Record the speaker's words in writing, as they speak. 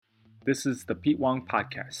This is the Pete Wong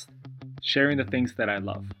Podcast, sharing the things that I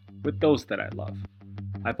love with those that I love.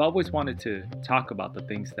 I've always wanted to talk about the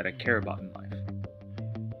things that I care about in life.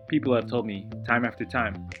 People have told me time after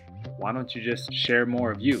time, why don't you just share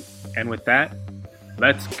more of you? And with that,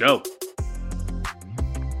 let's go.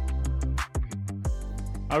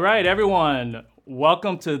 All right, everyone.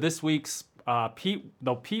 Welcome to this week's the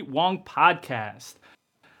Pete Wong Podcast.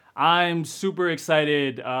 I'm super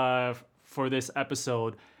excited for this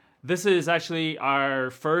episode. This is actually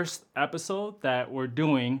our first episode that we're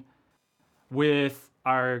doing with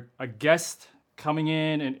a guest coming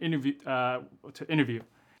in and to interview.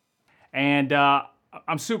 And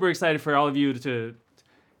I'm super excited for all of you to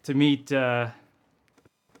meet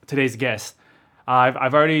today's guest.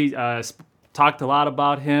 I've already talked a lot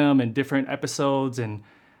about him in different episodes, and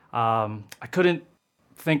I couldn't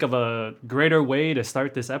think of a greater way to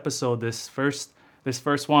start this episode, this first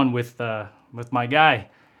one with my guy.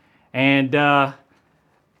 And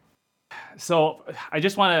so I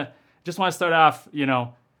just want to start off.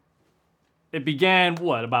 It began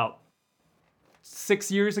about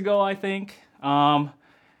 6 years ago, I think, at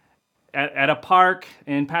a park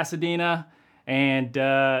in Pasadena, and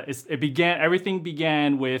everything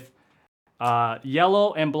began with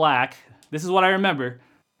yellow and black. This is what I remember: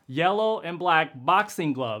 yellow and black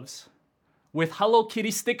boxing gloves with Hello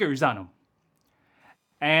Kitty stickers on them.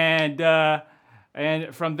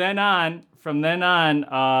 And from then on,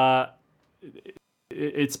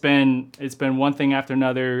 it's been one thing after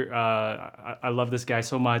another. I love this guy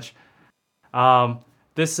so much.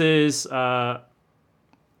 This is my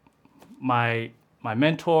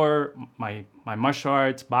mentor, my martial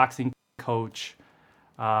arts boxing coach,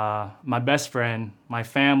 my best friend, my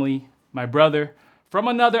family, my brother from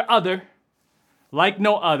another other, like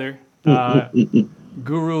no other,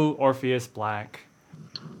 Guru Orpheus Black.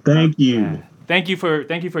 Thank you. Thank you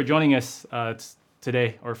for joining us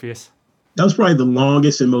today, Orpheus. That was probably the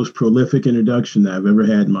longest and most prolific introduction that I've ever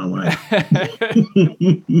had in my life.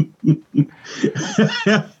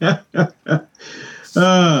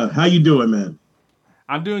 How you doing, man?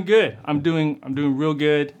 I'm doing good. I'm doing real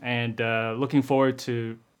good, and looking forward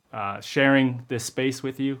to sharing this space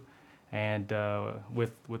with you and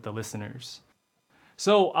with the listeners.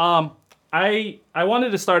 So I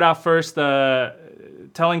wanted to start off first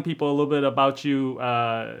telling people a little bit about you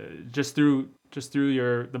just through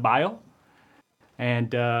the bio,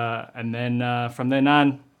 and then from then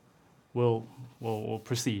on we'll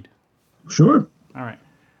proceed. Sure. All right.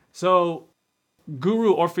 So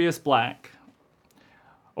Guru Orpheus Black.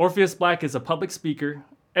 Orpheus Black is a public speaker,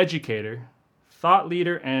 educator, thought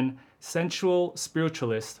leader, and sensual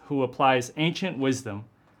spiritualist who applies ancient wisdom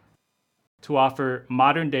to offer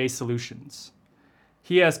modern-day solutions.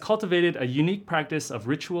 He has cultivated a unique practice of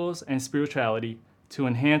rituals and spirituality to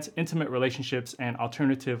enhance intimate relationships and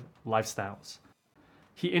alternative lifestyles.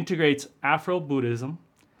 He integrates Afro-Buddhism,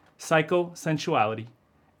 psychosensuality,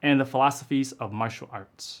 and the philosophies of martial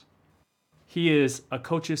arts. He is a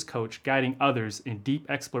coach's coach, guiding others in deep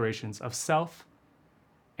explorations of self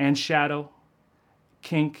and shadow,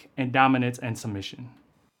 kink and dominance and submission.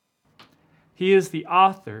 He is the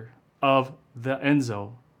author of The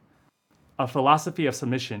Enzo, a philosophy of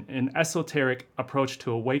submission, an esoteric approach to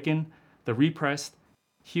awaken the repressed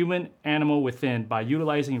human animal within by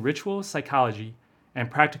utilizing ritual psychology and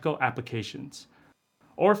practical applications.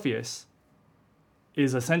 Orpheus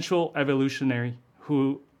is a sensual evolutionary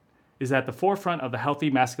who is at the forefront of the healthy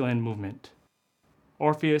masculine movement.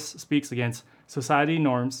 Orpheus speaks against society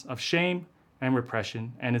norms of shame and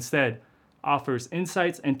repression, and instead offers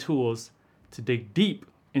insights and tools to dig deep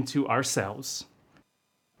into ourselves,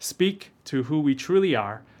 speak to who we truly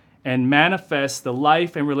are, and manifest the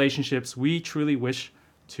life and relationships we truly wish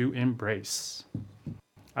to embrace.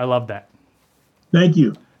 I love that. Thank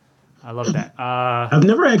you. I love that. I've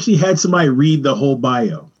never actually had somebody read the whole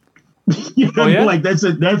bio. Oh, yeah? Like that's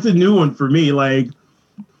a new one for me. Like,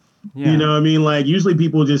 Yeah. you know what I mean? Like usually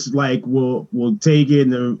people just like will take it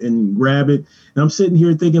and grab it. And I'm sitting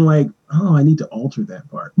here thinking like, oh, I need to alter that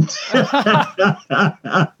part.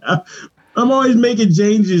 I'm always making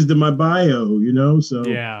changes to my bio, so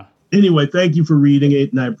Yeah. Anyway, thank you for reading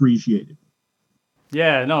it, and I appreciate it.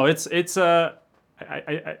 Yeah, no, I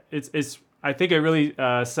think it really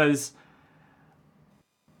says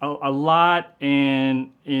a lot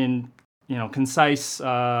in concise, in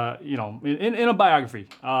a biography,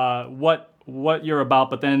 what you're about,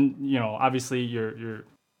 but then, obviously you're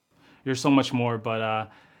so much more, but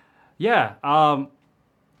yeah.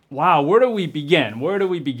 Wow, where do we begin?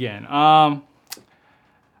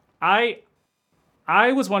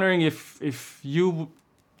 I was wondering if you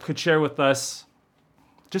could share with us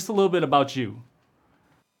just a little bit about you.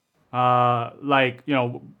 Like,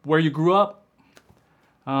 where you grew up,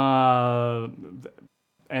 and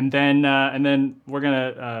then we're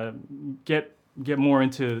gonna get more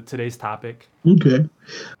into today's topic. Okay.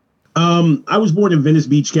 I was born in Venice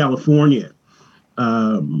Beach, California.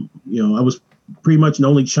 I was pretty much an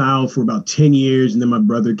only child for about 10 years, and then my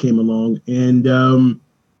brother came along, and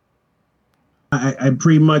I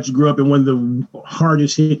pretty much grew up in one of the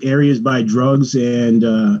hardest hit areas by drugs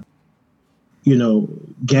and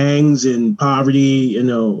gangs and poverty,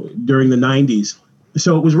 during the 90s.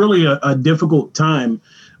 So it was really a difficult time.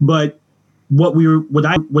 But what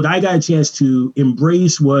I got a chance to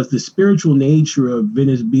embrace was the spiritual nature of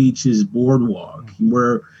Venice Beach's boardwalk,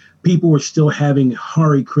 where people were still having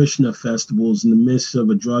Hare Krishna festivals in the midst of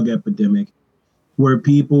a drug epidemic, where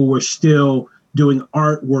people were still doing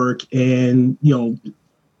artwork and,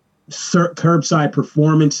 curbside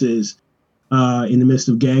performances in the midst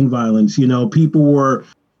of gang violence. People were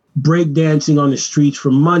breakdancing on the streets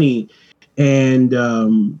for money, and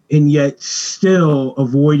yet still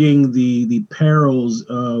avoiding the perils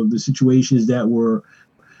of the situations that were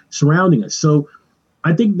surrounding us. So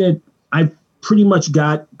I think that I pretty much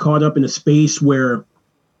got caught up in a space where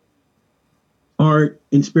art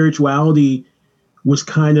and spirituality was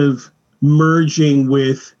kind of merging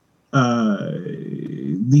with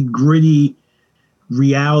the gritty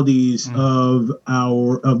realities of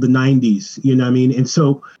the 90s, you know what I mean? And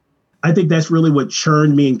so I think that's really what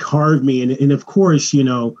churned me and carved me. And of course,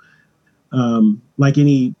 like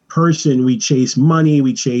any person, we chase money,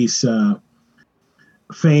 we chase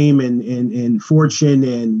fame and fortune,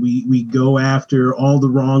 and we go after all the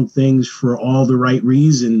wrong things for all the right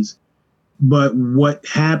reasons. But what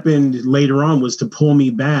happened later on was to pull me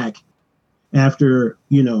back after,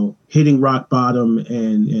 hitting rock bottom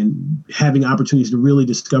and having opportunities to really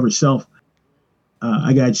discover self.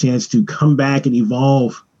 I got a chance to come back and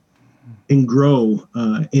evolve and grow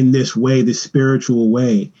in this way, this spiritual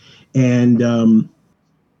way. And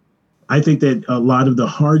I think that a lot of the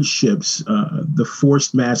hardships, the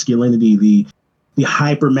forced masculinity, the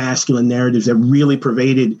hyper masculine narratives that really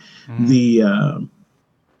pervaded the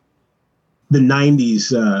 90s,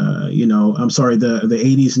 the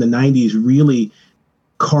 80s and the 90s really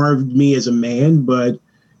carved me as a man, but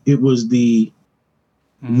it was the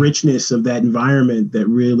richness of that environment that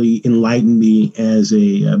really enlightened me as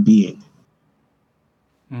a being.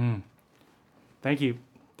 Thank you.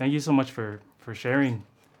 Thank you so much for sharing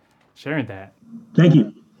that. Thank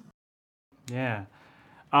you. Yeah.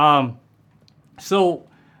 So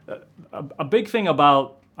a big thing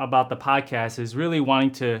about the podcast is really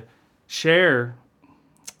wanting to share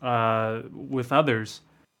with others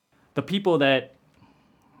the people that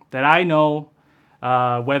I know,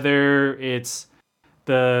 whether it's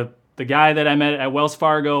the guy that I met at Wells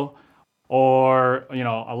Fargo, or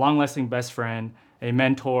a long-lasting best friend, a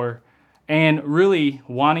mentor, and really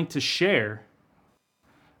wanting to share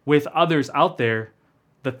with others out there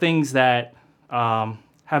the things that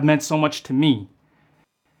have meant so much to me.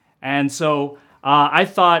 And so I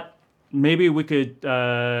thought maybe we could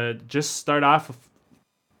just start off with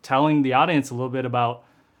telling the audience a little bit about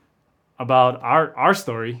our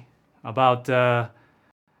story, about there's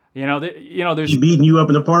beating you up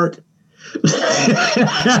in the park.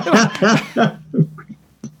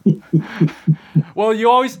 Well, you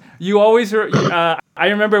always I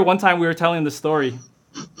remember one time we were telling the story.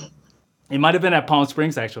 It might have been at Palm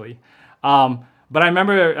Springs actually. But I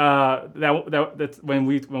remember that when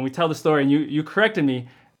we tell the story and you corrected me,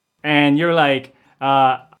 and you're like,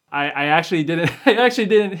 I actually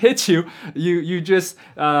didn't hit you. You just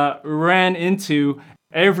ran into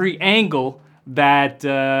every angle that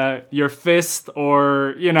your fist,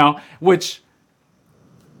 or which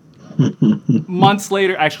months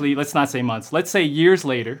later, actually, let's not say months, let's say years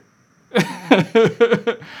later,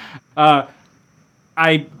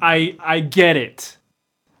 I get it.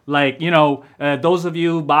 Like, those of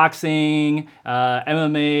you boxing,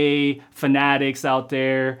 MMA fanatics out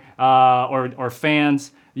there, or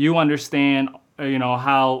fans, you understand,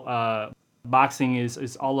 how boxing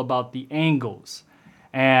is all about the angles.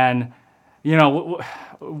 And,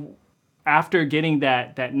 after getting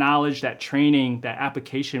that knowledge, that training, that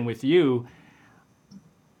application with you,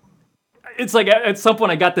 it's like at some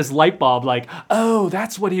point I got this light bulb, like, oh,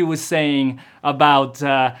 that's what he was saying about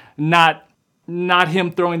not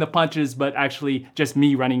him throwing the punches, but actually just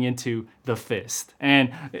me running into the fist.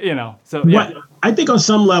 And, so yeah. Well, I think on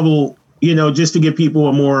some level, just to give people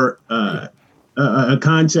a more a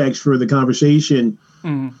context for the conversation,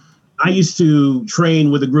 I used to train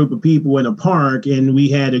with a group of people in a park, and we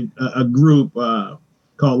had a group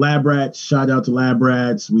called Lab Rats. Shout out to Lab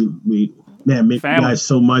Rats. We man, missed you guys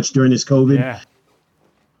so much during this COVID. Yeah.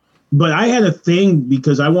 But I had a thing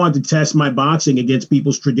because I wanted to test my boxing against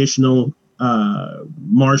people's traditional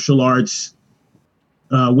martial arts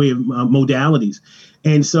way of mandaalities.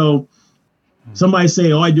 And so somebody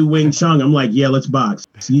say, "Oh, I do Wing Chun." I'm like, "Yeah, let's box."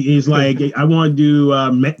 He's like, "I want to do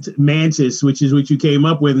Mantis, which is what you came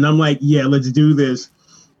up with," and I'm like, "Yeah, let's do this."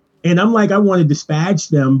 And I'm like, I want to dispatch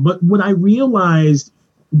them, but when I realized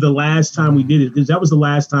the last time we did it, because that was the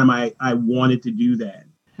last time I wanted to do that,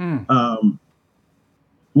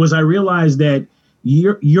 was I realized that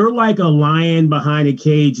you're like a lion behind a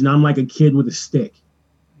cage, and I'm like a kid with a stick.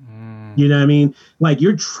 You know what I mean? Like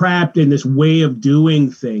you're trapped in this way of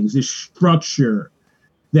doing things, this structure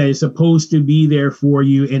that is supposed to be there for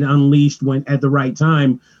you and unleashed when at the right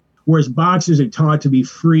time. Whereas boxers are taught to be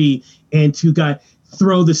free and to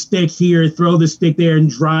throw the stick here, throw the stick there, and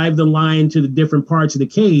drive the lion to the different parts of the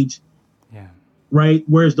cage. Yeah. Right.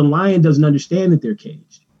 Whereas the lion doesn't understand that they're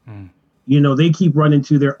caged. You know, they keep running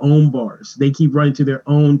to their own bars. They keep running to their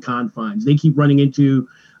own confines. They keep running into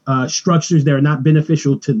structures that are not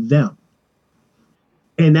beneficial to them.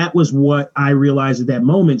 And that was what I realized at that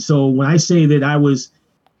moment. So when I say that I was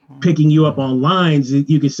picking you up on lines,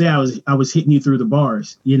 you could say I was hitting you through the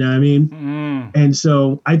bars. You know what I mean? And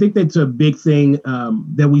so I think that's a big thing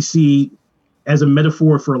that we see as a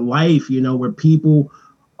metaphor for life, you know, where people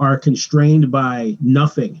are constrained by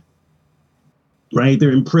nothing, right?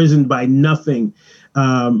 They're imprisoned by nothing.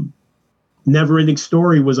 Never Ending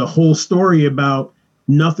Story was a whole story about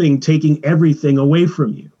nothing taking everything away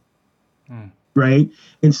from you. Right.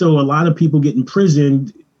 And so a lot of people get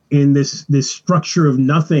imprisoned in this structure of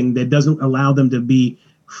nothing that doesn't allow them to be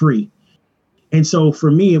free. And so for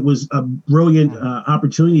me, it was a brilliant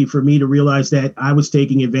opportunity for me to realize that I was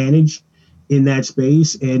taking advantage in that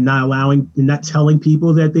space and not telling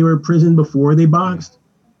people that they were in prison before they boxed.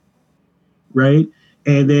 Right.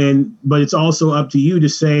 And then, but it's also up to you to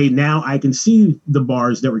say, now I can see the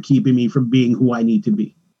bars that were keeping me from being who I need to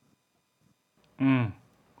be.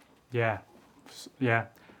 Yeah. Yeah.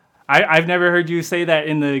 I've never heard you say that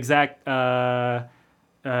in the exact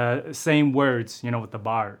same words, you know, with the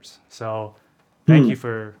bars. So thank you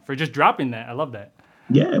for just dropping that. I love that.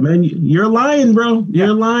 Yeah, man, you're a lion, bro. You're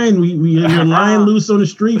a lion. You're a lion loose on the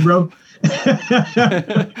street, bro.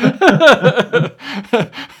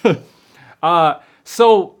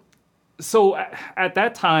 So at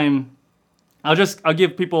that time, I'll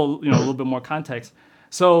give people, you know, a little bit more context.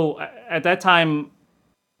 So at that time,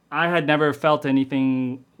 I had never felt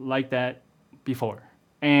anything like that before.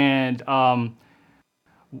 And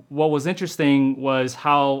what was interesting was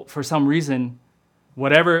how, for some reason,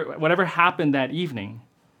 whatever happened that evening,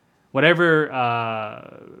 whatever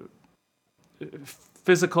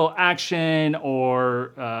physical action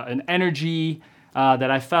or an energy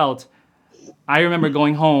that I felt, I remember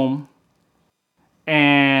going home,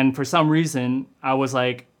 and for some reason, I was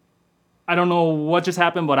like, I don't know what just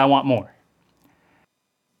happened, but I want more.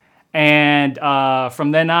 And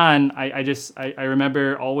from then on, I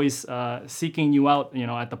remember always seeking you out, you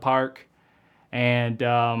know, at the park, and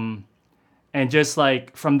just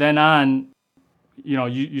like from then on, you know,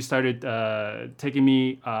 you started taking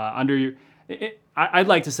me under your, I'd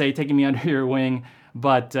like to say taking me under your wing,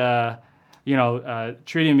 but you know,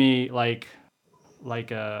 treating me like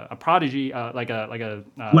a prodigy, like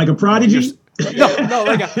a prodigy. No,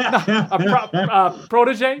 like a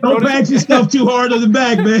protege. Don't pat yourself too hard on the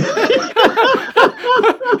back, man.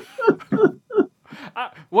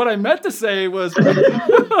 What I meant to say was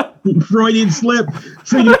Freudian slip.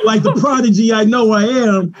 Treating me like the prodigy I know I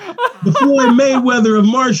am. The Floyd Mayweather of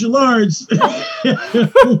martial arts.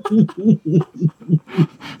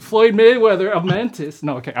 Floyd Mayweather of Mantis.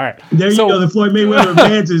 No, okay, all right. There you go, the Floyd Mayweather of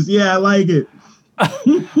Mantis. Yeah, I like it.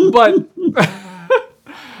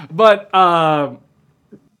 But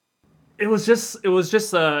it was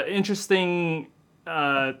just interesting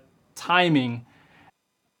timing,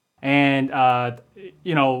 and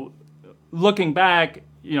you know, looking back,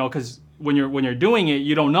 you know, because when you're doing it,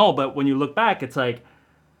 you don't know, but when you look back, it's like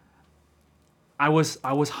I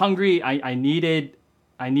was hungry. I needed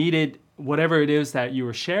whatever it is that you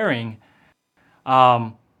were sharing.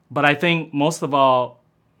 But I think most of all,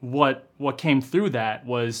 what came through that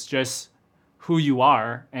was just who you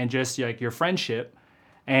are and just like your friendship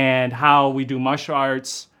and how we do martial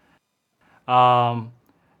arts. But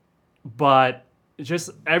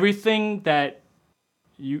just everything that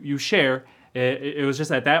you share, it was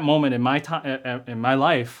just at that moment in my time in my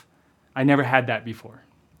life, I never had that before.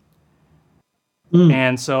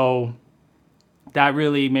 And so that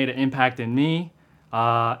really made an impact in me.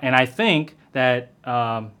 And I think that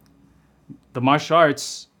the martial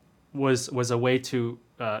arts was a way to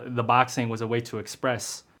the boxing was a way to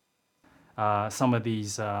express some of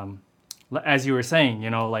these, as you were saying,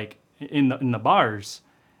 like in the bars,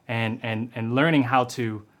 and learning how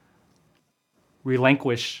to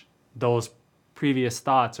relinquish those previous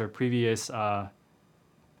thoughts or previous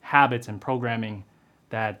habits and programming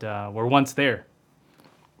that were once there.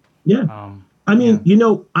 Yeah. I mean,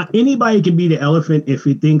 anybody can be the elephant if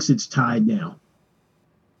it thinks it's tied down.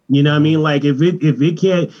 You know what I mean? Like if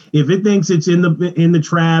it thinks it's in the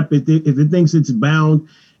trap, if it thinks it's bound,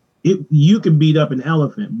 you can beat up an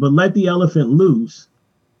elephant, but let the elephant loose,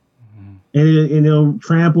 and it'll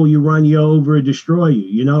trample you, run you over, destroy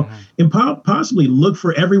you. And possibly look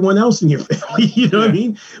for everyone else in your family. You know what I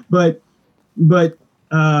mean? But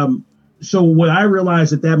so what I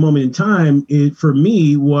realized at that moment in time, for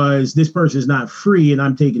me, was this person's not free, and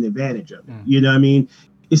I'm taking advantage of it. You know what I mean?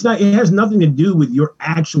 It has nothing to do with your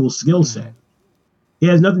actual skill set. It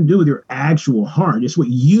has nothing to do with your actual heart. It's what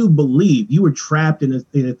you believe. You were trapped in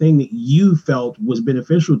a thing that you felt was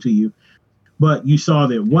beneficial to you, but you saw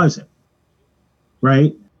that it wasn't.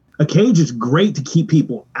 Right? A cage is great to keep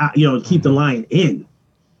people out, keep the lion in,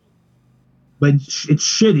 but it's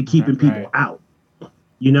shit at keeping people out.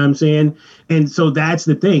 You know what I'm saying? And so that's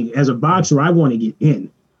the thing. As a boxer, I want to get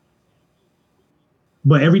in.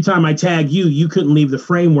 But every time I tag you, you couldn't leave the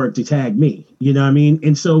framework to tag me. You know what I mean?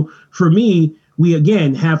 And so for me, we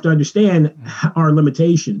again have to understand our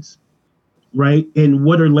limitations, right? And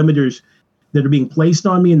what are limiters that are being placed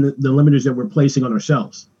on me, and the limiters that we're placing on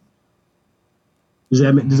ourselves. Does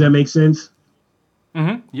that make sense?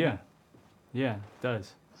 Yeah, it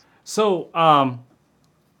does. So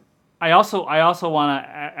I also want to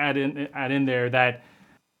add in there that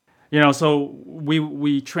so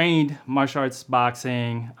we trained martial arts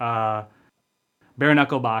boxing, bare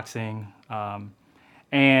knuckle boxing, and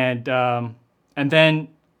then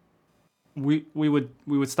we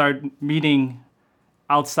would start meeting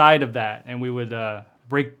outside of that, and we would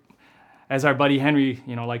break, as our buddy Henry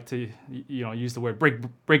like to use the word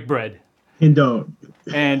break bread. And dog.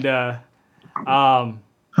 And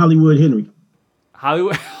Hollywood Henry.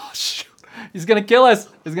 Hollywood. Shoot. He's gonna kill us.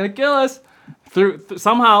 Through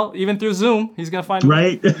somehow, even through Zoom, he's gonna find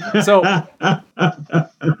right. So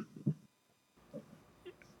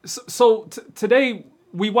today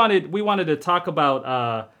we wanted to talk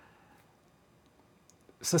about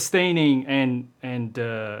sustaining and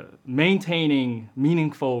maintaining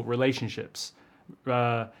meaningful relationships,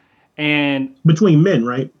 and between men,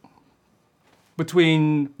 right?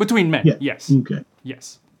 Between men, yeah. Yes. Okay.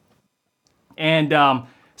 Yes. And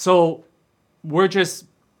so we're just.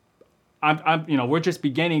 We're just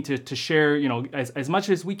beginning to share, as much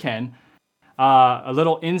as we can, a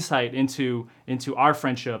little insight into our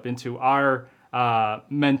friendship, into our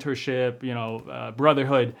mentorship,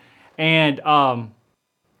 brotherhood, and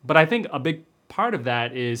but I think a big part of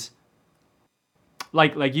that is,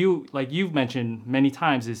 like you've mentioned many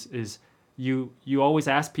times, is you always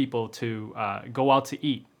ask people to go out to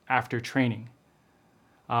eat after training,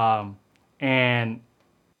 and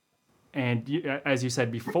as you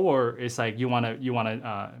said before, it's like you want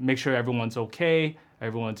to make sure everyone's okay.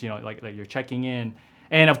 Everyone's like you're checking in,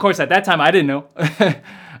 and of course at that time I didn't know.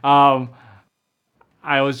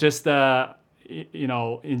 I was just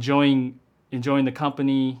enjoying the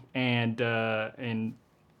company and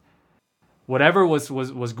whatever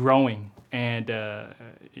was growing, and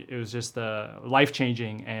it was just life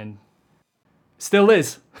changing, and still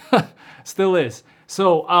is.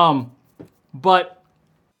 So but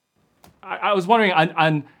I was wondering,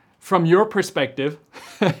 on from your perspective,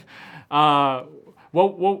 what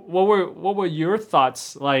were your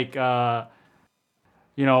thoughts like?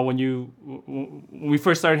 When we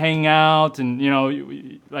first started hanging out,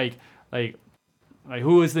 and like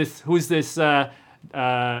who is this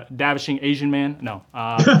davishing Asian man? No.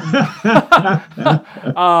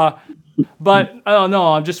 But I don't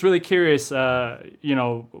know. I'm just really curious.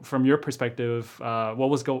 From your perspective, what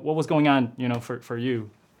was going on? For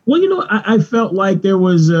you. Well, I felt like there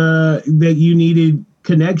was that you needed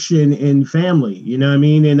connection and family. You know what I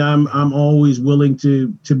mean? And I'm always willing to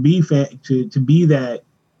be that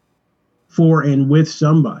for and with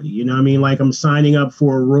somebody. You know what I mean? Like I'm signing up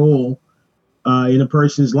for a role in a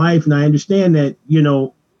person's life, and I understand that.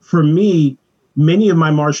 For me, many of my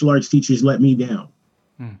martial arts teachers let me down.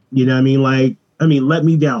 You know what I mean? Let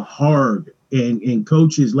me down hard, and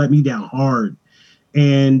coaches let me down hard,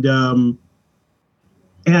 and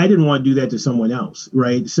I didn't want to do that to someone else,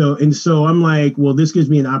 right? So I'm like, well, this gives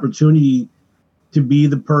me an opportunity to be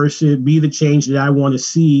the change that I want to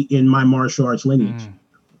see in my martial arts lineage.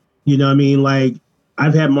 You know what I mean? Like,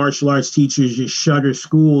 I've had martial arts teachers just shutter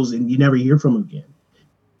schools and you never hear from them again.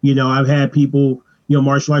 You know, I've had people,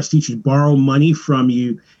 martial arts teachers borrow money from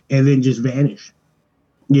you and then just vanish.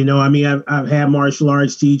 You know, I mean, I've had martial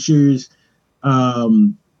arts teachers,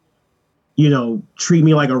 treat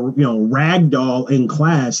me like a, rag doll in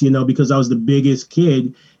class, because I was the biggest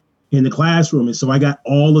kid in the classroom. And so I got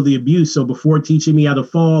all of the abuse. So before teaching me how to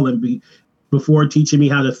fall and before teaching me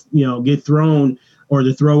how to, get thrown or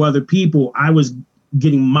to throw other people, I was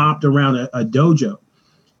getting mopped around a dojo.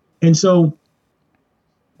 And so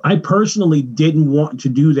I personally didn't want to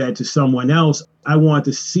do that to someone else. I wanted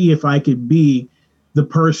to see if I could be the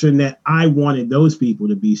person that I wanted those people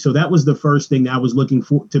to be. So that was the first thing I was looking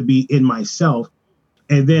for, to be in myself.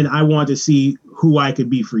 And then I wanted to see who I could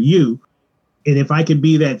be for you. And if I could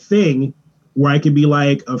be that thing where I could be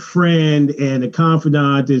like a friend and a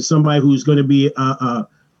confidant and somebody who's going to be a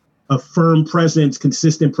firm presence,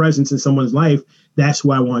 consistent presence in someone's life, that's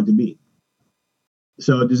who I wanted to be.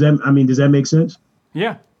 So does that make sense?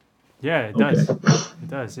 Yeah. Yeah, it does. It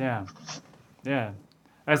does. Yeah. Yeah.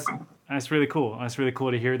 That's really cool. That's really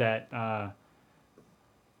cool to hear that.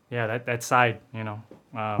 That side,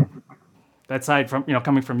 that side from,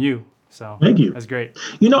 coming from you. So thank you. That's great.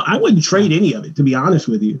 I wouldn't trade any of it, to be honest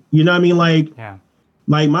with you. You know what I mean? Like, yeah.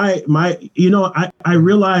 Like I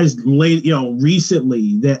realized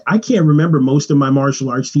recently that I can't remember most of my martial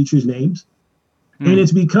arts teachers' names. And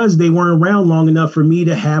it's because they weren't around long enough for me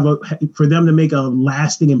to for them to make a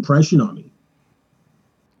lasting impression on me.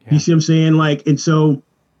 Yeah. You see what I'm saying? Like, and so,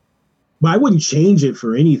 but I wouldn't change it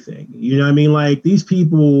for anything. You know what I mean? Like, these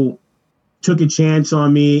people took a chance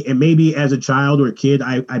on me, and maybe as a child or a kid,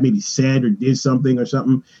 I maybe said or did something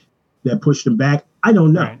that pushed them back. I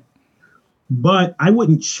don't know. Right. But I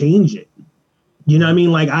wouldn't change it. You know what I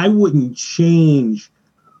mean? Like, I wouldn't change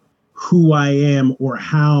who I am or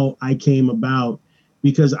how I came about,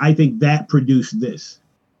 because I think that produced this.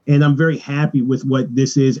 And I'm very happy with what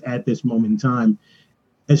this is at this moment in time,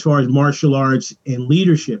 as far as martial arts and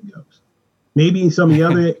leadership goes. Maybe in some of the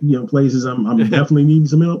other places I'm definitely needing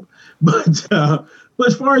some help. But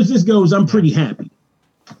as far as this goes, I'm pretty happy.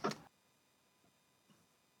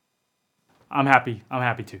 I'm happy. I'm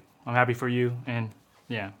happy too. I'm happy for you, and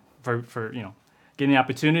for getting the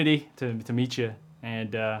opportunity to meet you.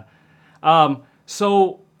 And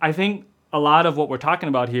so I think a lot of what we're talking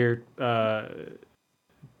about here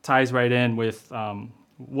ties right in with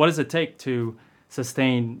what does it take to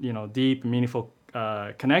sustain deep and meaningful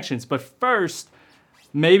connections. But first,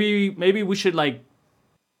 maybe we should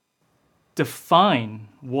define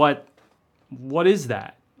what is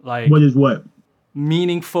that, like, what is what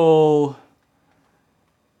meaningful.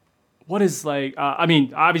 What is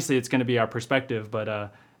obviously it's going to be our perspective,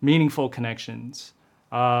 but meaningful connections.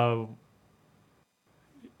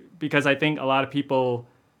 Because I think a lot of people,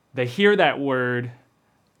 they hear that word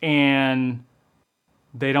and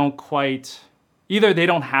they don't quite, either they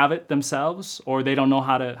don't have it themselves or they don't know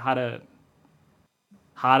how to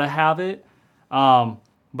have it.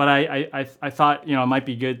 But I thought, it might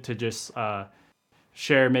be good to just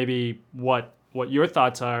share maybe what your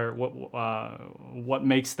thoughts are, what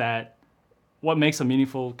makes a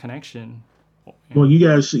meaningful connection. Well, you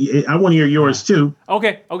guys, I want to hear yours too.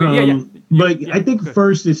 Okay, yeah. But I think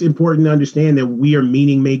first it's important to understand that we are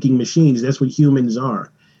meaning-making machines. That's what humans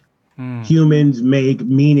are. Humans make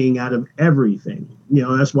meaning out of everything.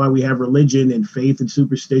 That's why we have religion and faith and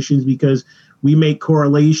superstitions, because we make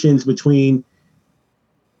correlations between,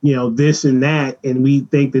 this and that, and we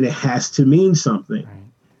think that it has to mean something,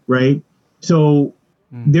 right? So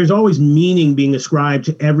there's always meaning being ascribed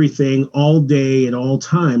to everything all day at all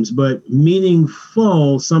times, but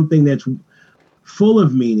meaningful, something that's full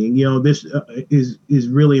of meaning, this is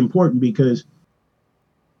really important, because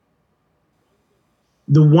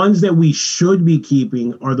the ones that we should be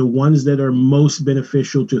keeping are the ones that are most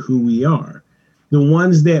beneficial to who we are. The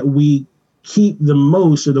ones that we keep the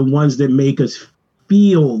most are the ones that make us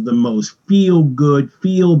feel the most, feel good,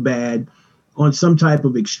 feel bad on some type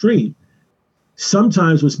of extreme.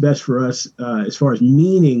 Sometimes what's best for us, as far as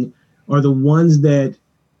meaning, are the ones that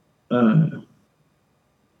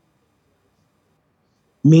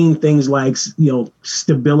mean things like,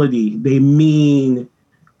 stability. They mean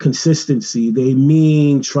consistency. They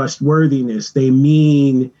mean trustworthiness. They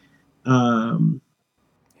mean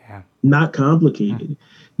not complicated.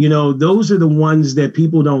 Those are the ones that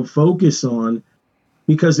people don't focus on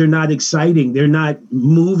because they're not exciting. They're not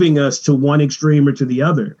moving us to one extreme or to the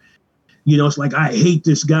other. It's like, I hate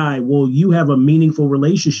this guy. Well, you have a meaningful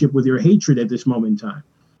relationship with your hatred at this moment in time.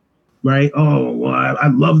 right? Oh, well, I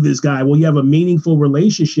love this guy. Well, you have a meaningful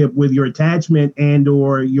relationship with your attachment and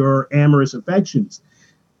or your amorous affections.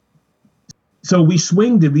 So we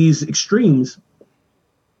swing to these extremes,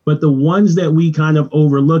 but the ones that we kind of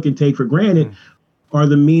overlook and take for granted Mm. are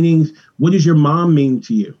the meanings. What does your mom mean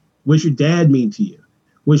to you? What's your dad mean to you?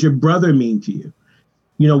 What's your brother mean to you?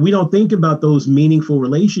 We don't think about those meaningful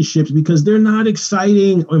relationships because they're not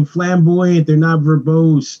exciting and flamboyant. They're not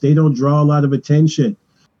verbose. They don't draw a lot of attention.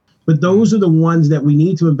 But those Mm. are the ones that we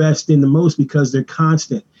need to invest in the most because they're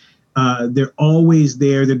constant. They're always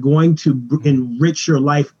there. They're going to Mm. enrich your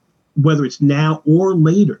life, whether it's now or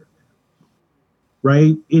later.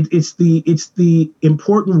 Right? It's the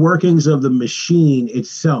important workings of the machine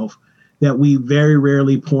itself that we very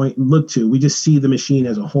rarely look to. We just see the machine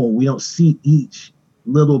as Yeah. a whole. We don't see each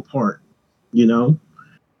little part. You know,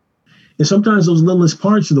 and sometimes those littlest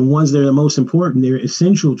parts are the ones that are the most important. They're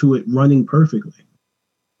essential to it running perfectly.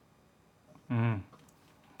 Mm.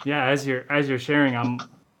 Yeah. As you're sharing,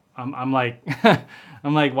 I'm like,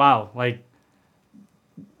 I'm like, wow, like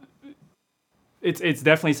it's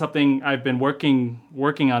definitely something I've been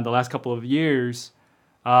working on the last couple of years.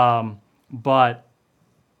 But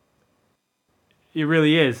it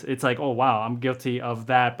really is. It's like, oh wow, I'm guilty of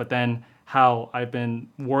that. But then how I've been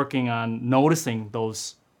working on noticing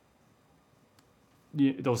those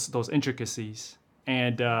intricacies.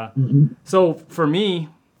 And Mm-hmm. so for me,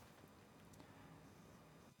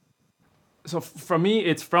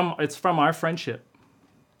 it's from our friendship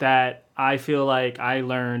that I feel like I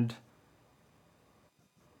learned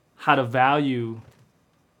how to value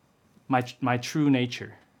my true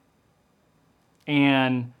nature,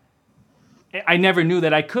 and I never knew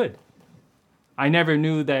that I could. I never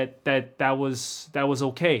knew that was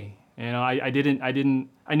okay.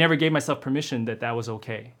 I never gave myself permission that was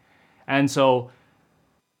okay. And so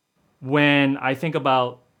when I think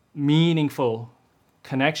about meaningful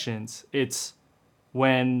connections, it's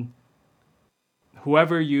when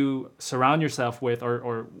whoever you surround yourself with,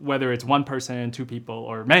 or whether it's one person, two people,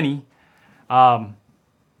 or many,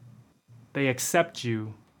 they accept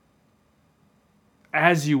you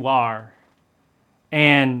as you are.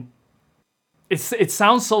 And it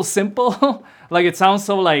sounds so simple, like it sounds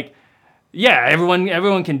so like, yeah,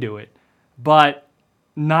 everyone can do it, but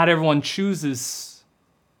not everyone chooses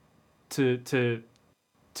to to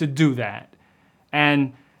do that.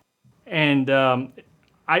 And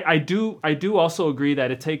I do also agree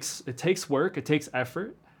that it takes work, it takes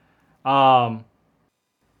effort. Um,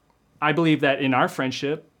 I believe that in our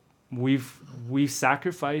friendship, we've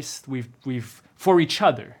sacrificed, we've for each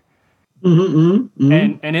other, Mm-hmm.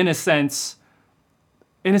 Mm-hmm. and in a sense,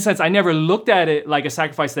 I never looked at it like a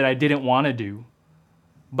sacrifice that I didn't want to do,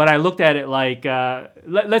 but I looked at it like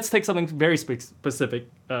let's take something very specific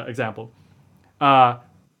example. Uh,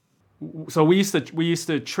 so we used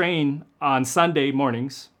to train on Sunday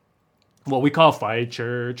mornings, what we call fight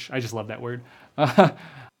church. I just love that word.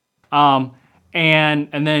 Um, and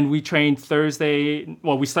then we trained Thursday.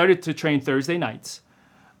 Well, we started to train Thursday nights.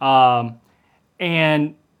 Um,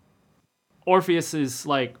 and Orpheus is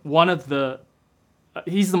like one of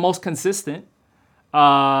he's the most consistent.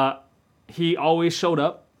 Uh, he always showed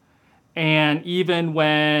up. And even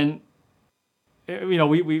when,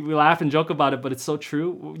 we laugh and joke about it, but it's so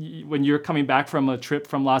true. When you're coming back from a trip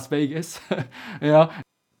from Las Vegas, you know,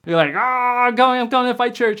 you're like, I'm going to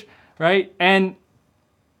fight church, right? And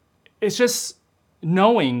it's just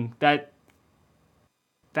knowing that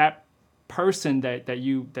person that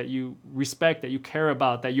you respect, that you care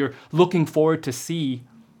about, that you're looking forward to see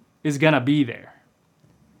is gonna be there.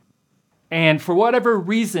 And for whatever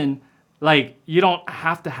reason, like you don't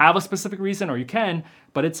have to have a specific reason, or you can,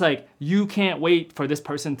 but it's like you can't wait for this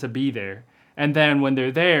person to be there. And then when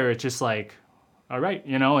they're there, it's just like, all right,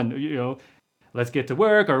 and let's get to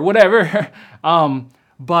work or whatever.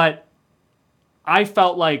 But I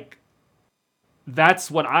felt like that's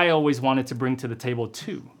what I always wanted to bring to the table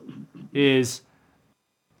too. Is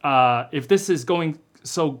if this is going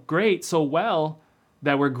so great, so well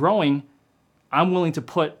that we're growing, I'm willing to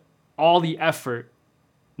put all the effort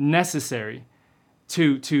necessary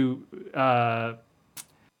to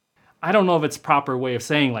I don't know if it's proper way of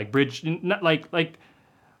saying like bridge, not like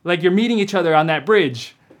you're meeting each other on that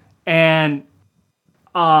bridge, and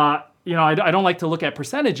I don't like to look at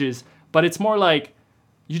percentages, but it's more like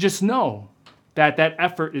you just know that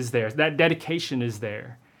effort is there, that dedication is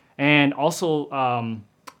there, and also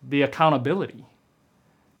the accountability.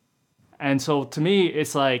 And so to me,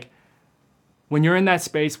 it's like when you're in that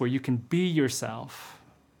space where you can be yourself,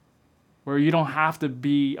 where you don't have to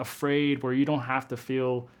be afraid, where you don't have to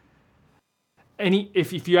feel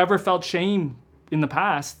if you ever felt shame in the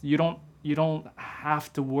past, you don't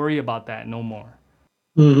have to worry about that no more.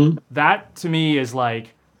 Mm-hmm. That to me is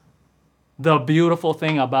like the beautiful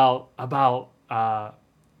thing about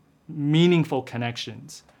meaningful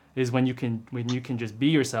connections is when you can just be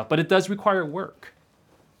yourself, but it does require work.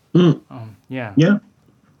 Mm. Yeah. Yeah.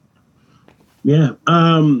 Yeah.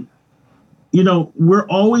 We're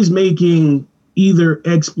always making either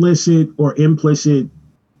explicit or implicit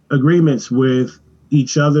agreements with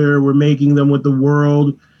each other. We're making them with the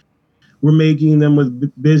world. We're making them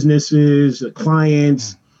with businesses,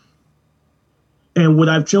 clients. And what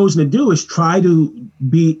I've chosen to do is try to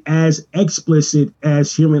be as explicit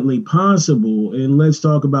as humanly possible. And let's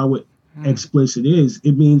talk about what explicit is.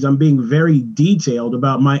 It means I'm being very detailed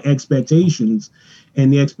about my expectations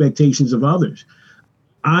and the expectations of others.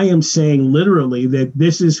 I am saying literally that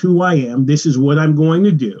this is who I am. This is what I'm going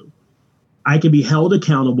to do. I can be held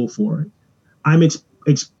accountable for it. I'm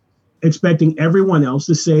expecting everyone else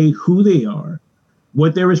to say who they are,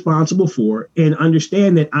 what they're responsible for, and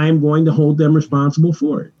understand that I'm going to hold them responsible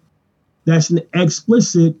for it. That's an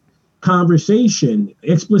explicit conversation.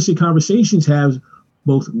 Explicit conversations have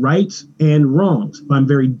both rights and wrongs. I'm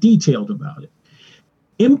very detailed about it.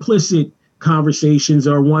 Implicit conversations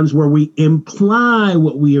are ones where we imply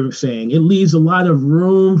what we are saying. It leaves a lot of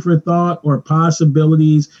room for thought or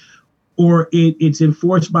possibilities, or it's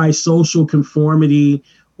enforced by social conformity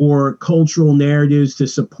or cultural narratives to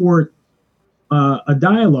support a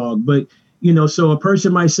dialogue. But so a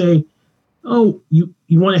person might say, "Oh, you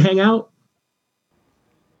want to hang out?"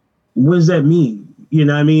 What does that mean?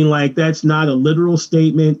 I mean, like that's not a literal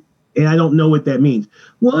statement, and I don't know what that means.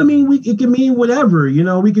 Well, I mean, it can mean whatever.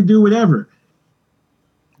 We could do whatever.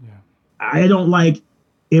 Yeah. I don't like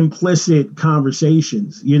implicit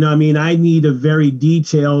conversations. I mean, I need a very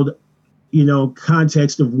detailed,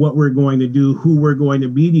 context of what we're going to do, who we're going to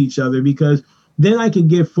meet each other, because then I can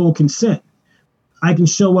give full consent. I can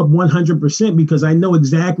show up 100% because I know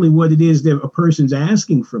exactly what it is that a person's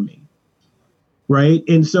asking from me. Right.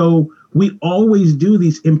 And so we always do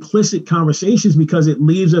these implicit conversations because it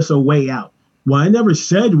leaves us a way out. Well, I never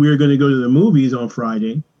said we were going to go to the movies on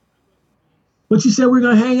Friday, but you said we're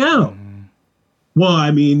going to hang out. Mm-hmm. Well,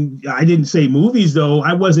 I mean, I didn't say movies, though.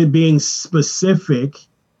 I wasn't being specific.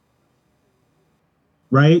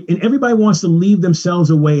 Right. And everybody wants to leave themselves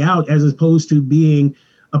a way out as opposed to being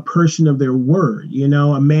a person of their word,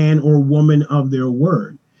 a man or woman of their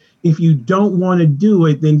word. If you don't want to do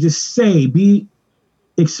it, then just be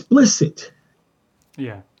explicit.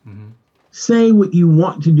 Yeah. Mm-hmm. Say what you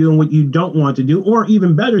want to do and what you don't want to do, or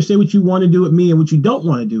even better, say what you want to do with me and what you don't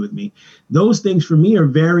want to do with me. Those things for me are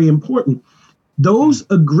very important. Those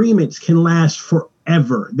agreements can last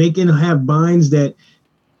forever. They can have binds that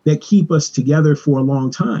keep us together for a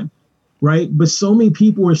long time, right? But so many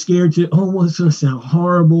people are scared well, it's going to sound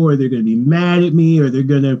horrible, or they're going to be mad at me, or they're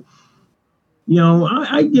going to,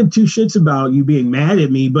 I give two shits about you being mad at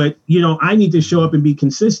me, but, I need to show up and be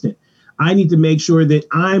consistent. I need to make sure that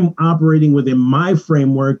I'm operating within my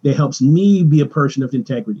framework that helps me be a person of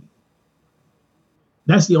integrity.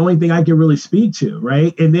 That's the only thing I can really speak to,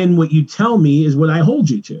 right? And then what you tell me is what I hold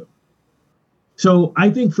you to. So I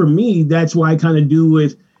think for me, that's why I kind of do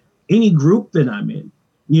with any group that I'm in,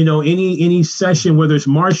 any session, whether it's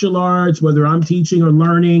martial arts, whether I'm teaching or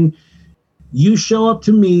learning, you show up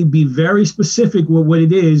to me, be very specific with what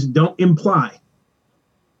it is. Don't imply.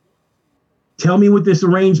 Tell me what this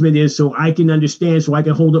arrangement is so I can understand, so I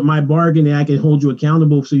can hold up my bargain and I can hold you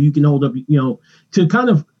accountable so you can hold up, to kind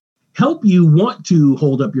of help you want to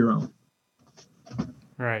hold up your own.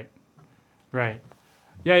 Right.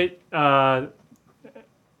 Yeah.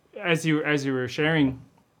 As you were sharing,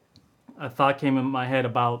 a thought came in my head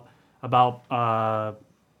about a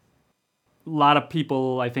lot of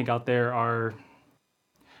people I think out there are,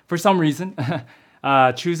 for some reason,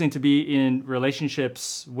 choosing to be in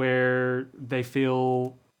relationships where they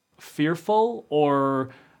feel fearful, or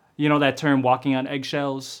that term walking on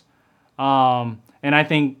eggshells. And I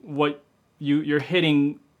think what you're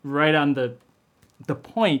hitting right on the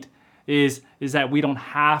point is that we don't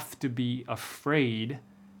have to be afraid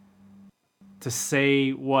to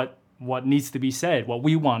say what needs to be said, what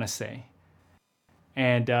we want to say.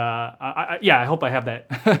 And I hope I have that,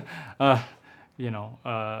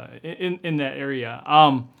 in that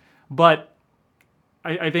area. But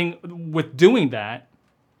I think with doing that,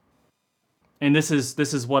 and this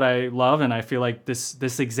is what I love, and I feel like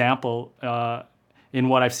this example in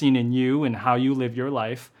what I've seen in you and how you live your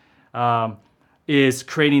life is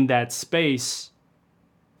creating that space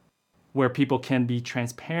where people can be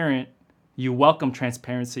transparent. You welcome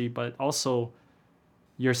transparency, but also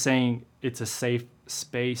you're saying it's a safe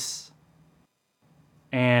space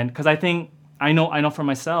And because I know for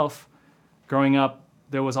myself, growing up,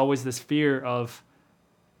 there was always this fear of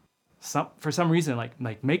for some reason,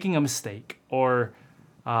 like making a mistake or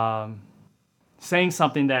saying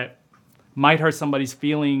something that might hurt somebody's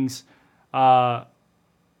feelings. But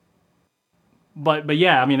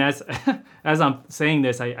yeah, I mean, as as I'm saying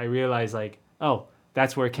this, I realize like, oh,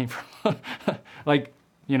 that's where it came from, like,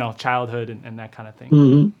 childhood and that kind of thing.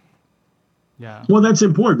 Mm-hmm. Yeah. Well, that's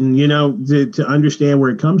important, to understand where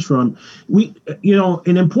it comes from.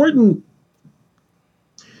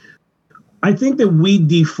 I think that we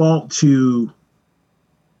default to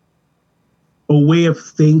a way of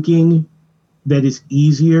thinking that is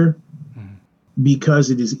easier because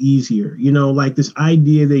it is easier. Like this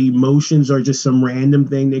idea that emotions are just some random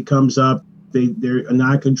thing that comes up. They're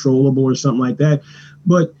not controllable or something like that.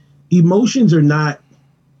 But emotions are not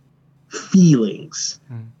feelings,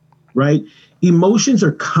 right? Emotions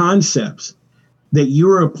are concepts that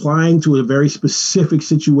you're applying to a very specific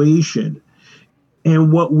situation.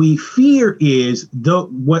 And what we fear is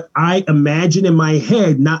what I imagine in my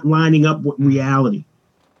head not lining up with reality,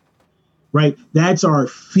 right? That's our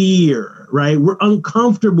fear, right? We're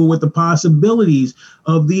uncomfortable with the possibilities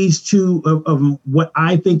of these two, of what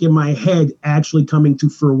I think in my head actually coming to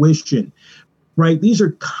fruition, right? These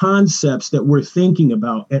are concepts that we're thinking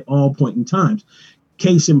about at all point in times.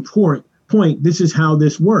 Case in point, this is how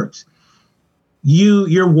this works.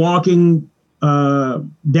 You're walking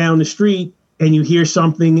down the street and you hear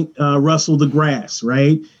something rustle the grass,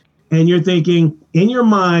 right? And you're thinking, in your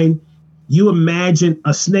mind, you imagine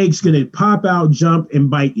a snake's going to pop out, jump, and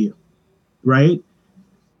bite you, right?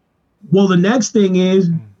 Well, the next thing is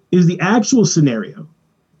the actual scenario,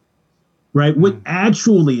 right? What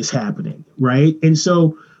actually is happening, right? And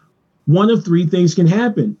so one of three things can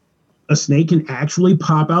happen. A snake can actually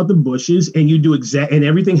pop out the bushes and you do and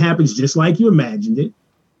everything happens just like you imagined it.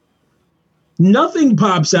 Nothing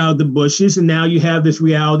pops out of the bushes, and now you have this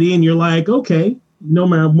reality, and you're like, okay, no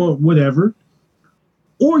matter what, whatever.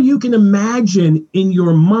 Or you can imagine in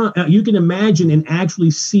your mind, you can imagine and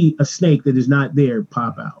actually see a snake that is not there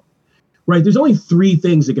pop out, right? There's only three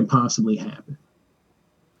things that can possibly happen,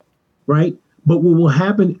 right? But what will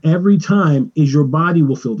happen every time is your body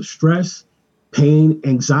will feel the stress, pain,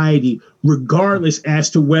 anxiety, regardless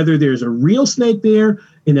as to whether there's a real snake there,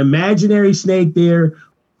 an imaginary snake there,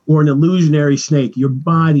 or an illusionary snake. Your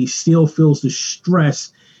body still feels the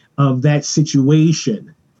stress of that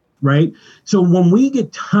situation, right? So when we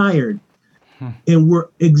get tired and we're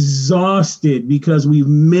exhausted because we've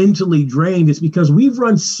mentally drained, it's because we've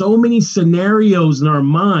run so many scenarios in our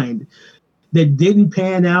mind that didn't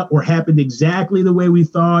pan out or happened exactly the way we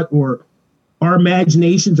thought, or our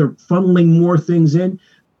imaginations are funneling more things in,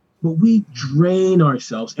 but we drain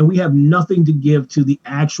ourselves and we have nothing to give to the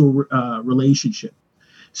actual relationship.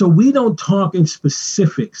 So we don't talk in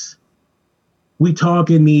specifics. We talk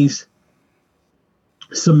in these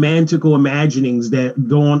semantical imaginings that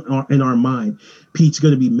go on in our mind. Pete's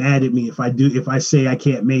going to be mad at me if I say I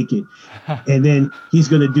can't make it. And then he's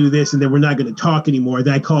going to do this, and then we're not going to talk anymore.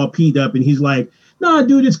 Then I call Pete up and he's like, "No,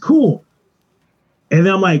 dude, it's cool." And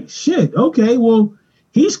then I'm like, shit, okay, well,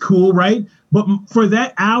 he's cool, right? But for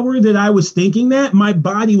that hour that I was thinking that, my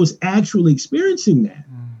body was actually experiencing that.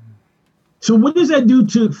 So what does that do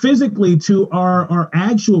physically to our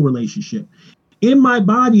actual relationship? In my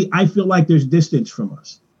body, I feel like there's distance from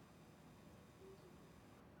us,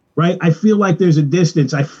 right? I feel like there's a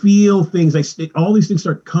distance. I feel things. All these things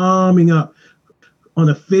start coming up on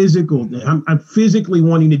a physical. I'm physically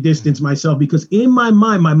wanting to distance myself because in my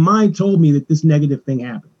mind told me that this negative thing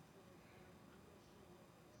happened.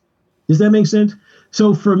 Does that make sense?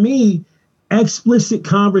 So for me, explicit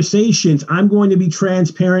conversations, I'm going to be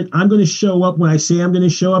transparent. I'm going to show up when I say I'm going to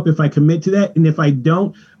show up if I commit to that. And if I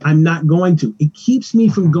don't, I'm not going to. It keeps me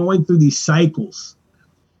from going through these cycles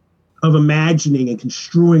of imagining and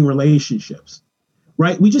construing relationships,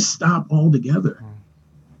 right? We just stop altogether,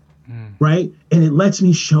 right? And it lets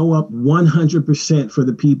me show up 100% for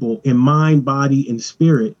the people in mind, body, and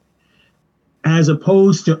spirit, as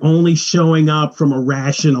opposed to only showing up from a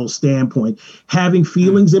rational standpoint, having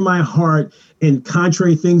feelings in my heart and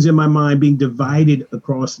contrary things in my mind being divided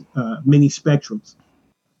across many spectrums.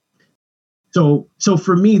 So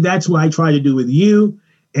for me, that's what I try to do with you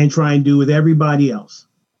and try and do with everybody else.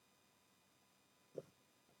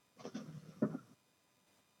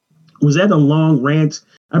 Was that a long rant?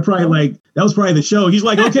 That was probably the show. He's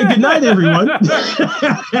like, okay, good night, everyone.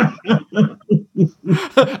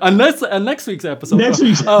 On next week's episode.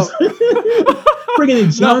 Bringing in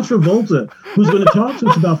John Travolta, who's going to talk to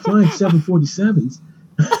us about flying 747s.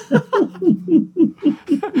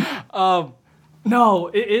 No,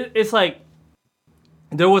 it's like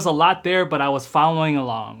there was a lot there, but I was following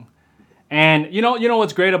along. And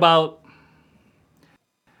what's great about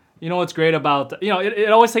it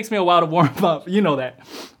always takes me a while to warm up, that.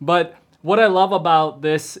 But what I love about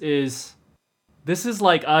this is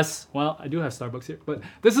like us. Well, I do have Starbucks here, but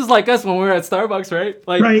this is like us when we were at Starbucks, right?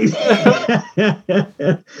 Like, right.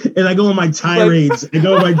 And I go on my tirades.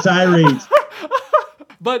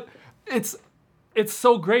 But it's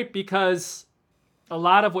so great because a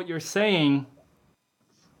lot of what you're saying,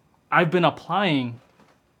 I've been applying,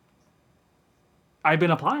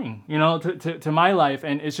 to my life,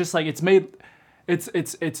 and it's just like it's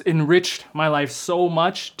enriched my life so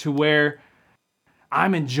much to where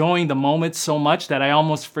I'm enjoying the moments so much that I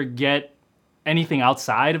almost forget anything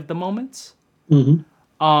outside of the moments. Mm-hmm.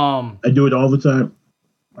 I do it all the time.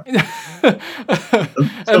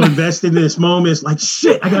 I'm invested in this moment. It's like,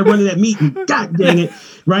 shit, I gotta run to that meeting. God dang it.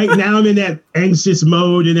 Right now I'm in that anxious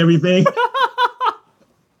mode and everything.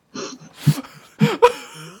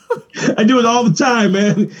 I do it all the time,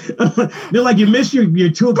 man. They're like, you missed your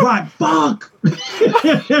 2:00. Fuck.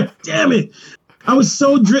 Damn it. I was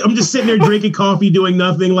I'm just sitting there drinking coffee, doing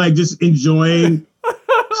nothing, like just enjoying,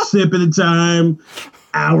 sip at a time,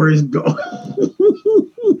 hours go.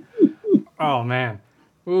 Oh man.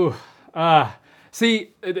 Ooh.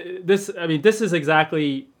 See, this is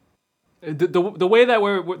exactly the way that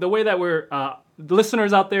we're the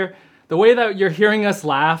listeners out there, the way that you're hearing us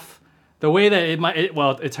laugh, the way that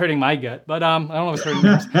it's hurting my gut, but I don't know if it's hurting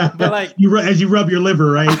yours. But like as you rub your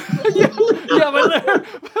liver, right? yeah,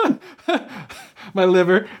 my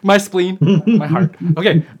liver, my spleen, my heart.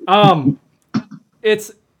 Okay.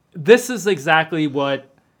 This is exactly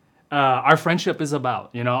what our friendship is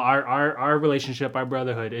about. Our relationship, our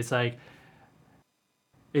brotherhood. It's like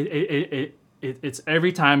it's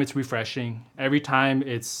every time it's refreshing. Every time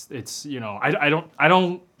it's I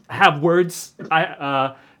don't have words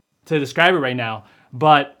to describe it right now.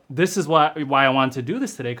 But this is why I wanted to do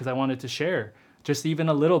this today, because I wanted to share just even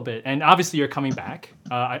a little bit. And obviously you're coming back.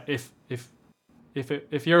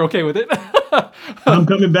 If you're okay with it. I'm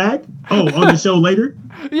coming back? Oh, on the show later?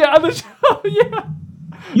 Yeah, on the show, yeah.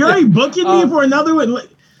 You're already booking me for another one?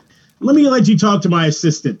 Let me let you talk to my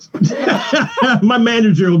assistant. My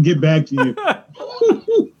manager will get back to you.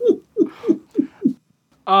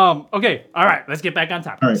 Okay, all right, let's get back on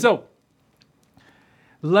topic. Right. So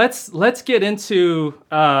let's get into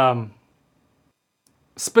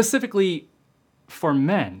specifically for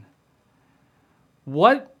men.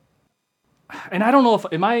 What, and I don't know if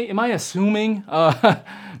am I assuming?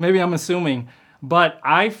 Maybe I'm assuming, but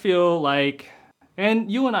I feel like,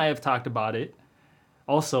 and you and I have talked about it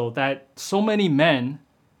also, that so many men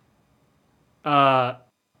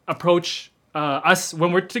approach us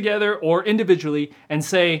when we're together or individually and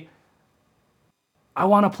say, I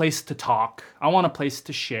want a place to talk. I want a place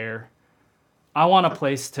to share. I want a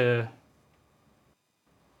place to,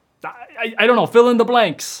 I don't know, fill in the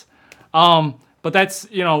blanks. But that's,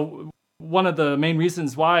 one of the main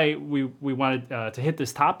reasons why we wanted to hit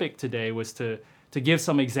this topic today was to give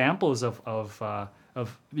some examples of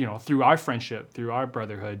through our friendship, through our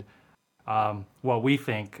brotherhood, what we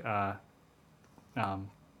think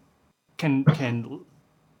can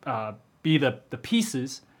be the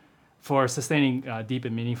pieces for sustaining deep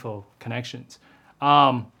and meaningful connections.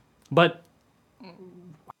 But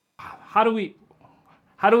how do we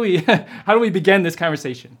begin this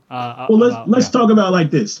conversation? Well, let's talk about it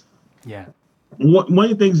like this. Yeah. One of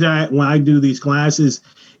the things that when I do these classes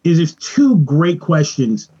is there's two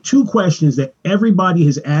questions that everybody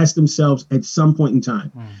has asked themselves at some point in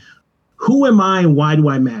time. Who am I and why do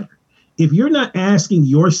I matter? If you're not asking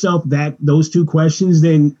yourself those two questions,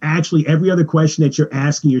 then actually every other question that you're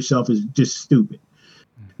asking yourself is just stupid.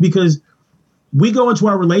 Because we go into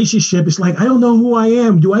our relationship, it's like, I don't know who I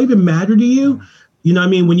am. Do I even matter to you? You know what I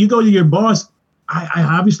mean? When you go to your boss, I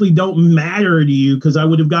obviously don't matter to you because I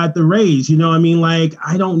would have got the raise. You know what I mean? Like,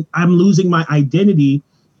 I'm losing my identity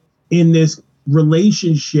in this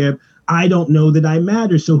relationship. I don't know that I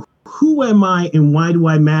matter. So who am I and why do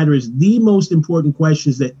I matter is the most important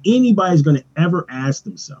questions that anybody's going to ever ask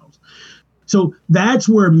themselves. So that's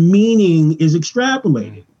where meaning is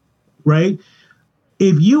extrapolated, right?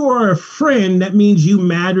 If you are a friend, that means you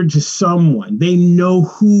matter to someone. They know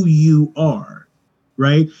who you are.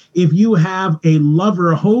 Right? If you have a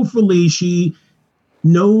lover, hopefully she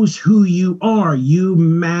knows who you are. You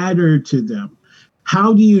matter to them.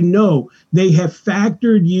 How do you know? They have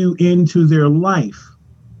factored you into their life.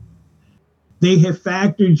 They have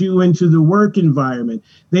factored you into the work environment.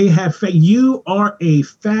 You are a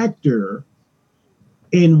factor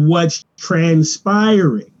in what's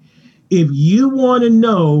transpiring. if you want to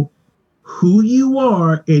know who you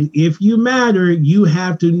are and if you matter, you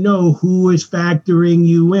have to know who is factoring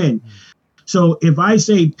you in. So if I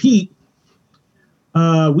say, Pete,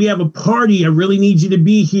 we have a party, I really need you to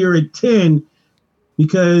be here at 10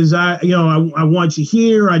 because I want you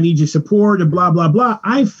here, I need your support, and blah, blah, blah.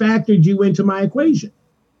 I factored you into my equation.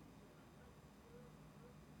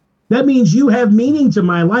 That means you have meaning to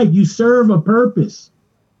my life. You serve a purpose,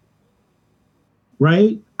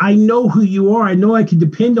 right? I know who you are. I know I can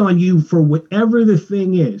depend on you for whatever the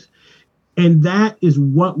thing is. And that is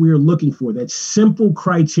what we're looking for, that simple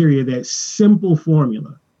criteria, that simple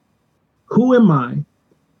formula. Who am I?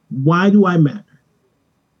 Why do I matter?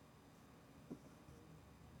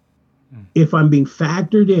 If I'm being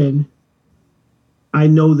factored in, I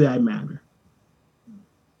know that I matter.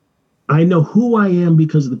 I know who I am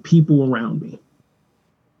because of the people around me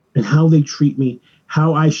and how they treat me,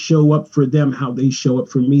 how I show up for them, how they show up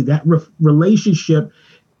for me. That relationship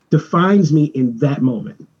defines me in that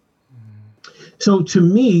moment. So to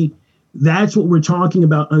me, that's what we're talking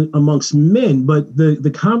about amongst men. But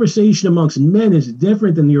the conversation amongst men is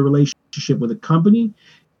different than your relationship with a company.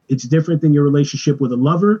 It's different than your relationship with a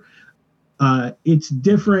lover. It's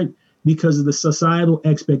different because of the societal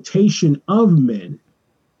expectation of men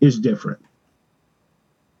is different,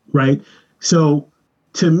 right? So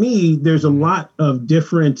to me, there's a lot of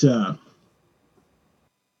different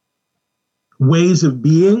ways of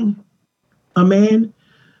being a man,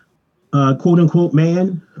 quote unquote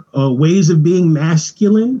man, ways of being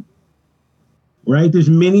masculine, right? There's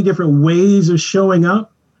many different ways of showing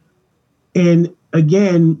up. And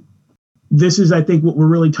again, this is, I think, what we're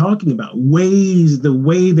really talking about. Ways, the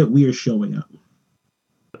way that we are showing up.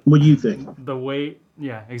 What do you think? The way,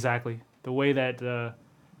 yeah, exactly. The way that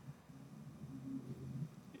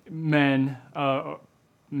men are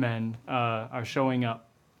showing up.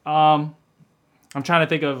 I'm trying to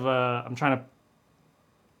think of. I'm trying to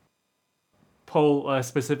pull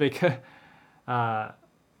specific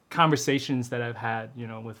conversations that I've had,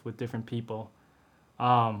 with different people.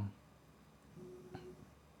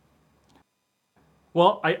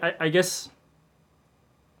 Well, I guess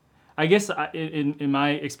in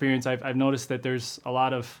my experience, I've noticed that there's a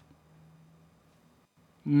lot of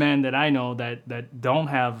men that I know that don't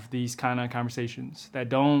have these kind of conversations, that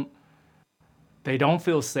they don't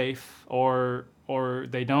feel safe, or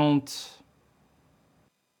they don't,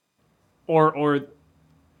 or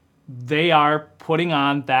they are putting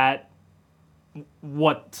on that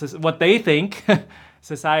what they think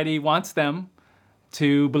society wants them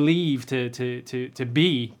to believe, to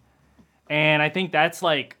be. And I think that's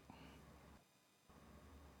the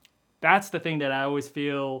thing that I always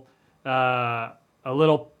feel a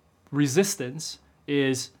little resistance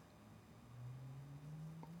is,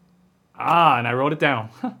 and I wrote it down,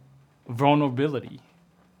 vulnerability.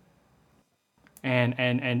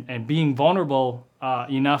 And being vulnerable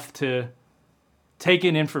enough to take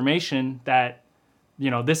in information that,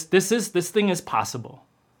 this thing is possible.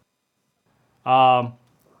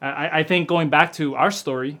 I think going back to our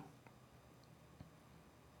story,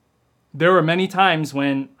 there were many times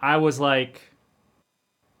when I was like,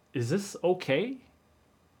 is this okay?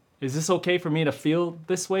 Is this okay for me to feel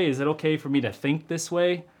this way? Is it okay for me to think this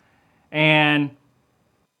way? And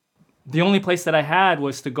the only place that I had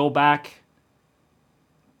was to go back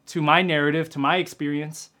to my narrative, to my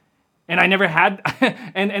experience. And I never had,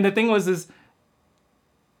 and the thing was,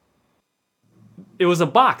 it was a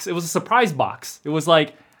box. It was a surprise box. It was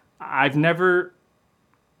like, I don't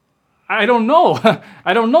know.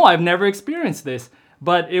 I don't know. I've never experienced this.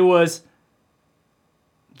 But it was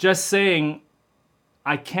just saying,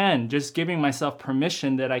 I can, just giving myself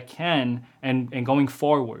permission that I can, and going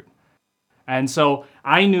forward. And so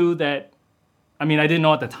I knew that, I didn't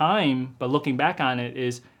know at the time, but looking back on it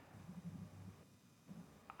is,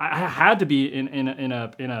 I had to be in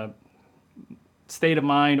a state of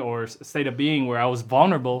mind or state of being where I was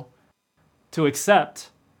vulnerable to accept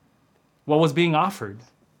what was being offered.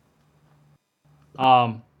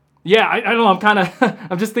 I don't know. I'm kind of,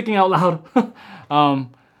 I'm just thinking out loud.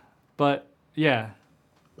 But yeah.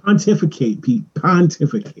 Pontificate, Pete.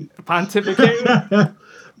 Pontificate.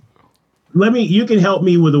 You can help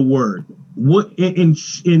me with a word. What in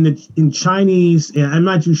Chinese? And I'm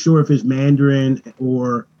not too sure if it's Mandarin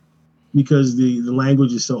or because the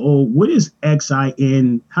language is so old. What is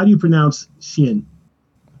Xin? How do you pronounce Xin?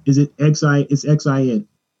 Is it Xi? It's Xin.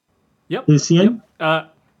 Yep. Is Xin?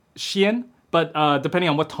 Yep. Xian, but depending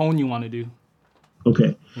on what tone you want to do.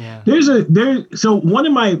 Okay. Yeah. So one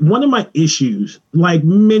of my issues, like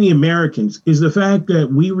many Americans, is the fact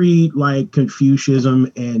that we read like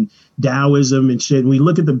Confucianism and Taoism and shit, and we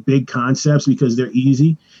look at the big concepts because they're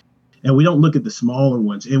easy, and we don't look at the smaller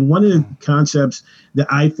ones. And one of the concepts that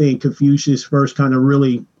I think Confucius first kind of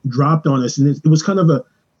really dropped on us, and it was kind of a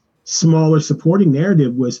smaller supporting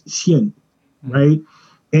narrative, was xian, right?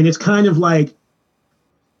 And it's kind of like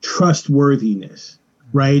trustworthiness,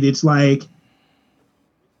 right? It's like,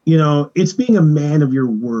 it's being a man of your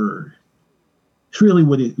word. It's really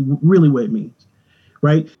what it means,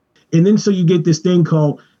 right? And then so you get this thing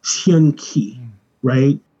called xian qi,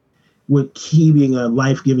 right? With qi being a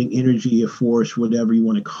life-giving energy, a force, whatever you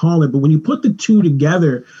want to call it. But when you put the two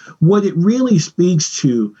together, what it really speaks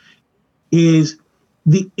to is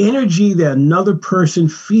the energy that another person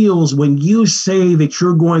feels when you say that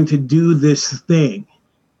you're going to do this thing,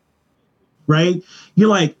 right? You're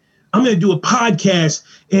like, I'm going to do a podcast,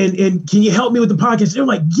 and can you help me with the podcast? They're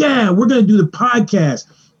like, yeah, we're going to do the podcast.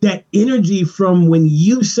 That energy from when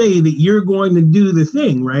you say that you're going to do the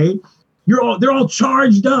thing, right? They're all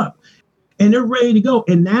charged up and they're ready to go.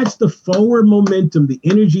 And that's the forward momentum, the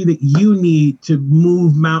energy that you need to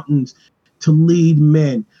move mountains, to lead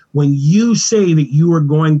men. When you say that you are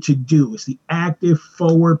going to do, it's the active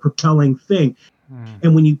forward propelling thing.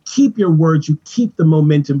 And when you keep your words, you keep the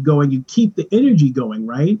momentum going, you keep the energy going,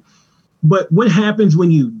 right? But what happens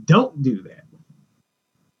when you don't do that?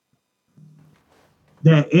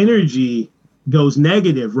 That energy goes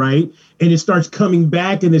negative, right? And it starts coming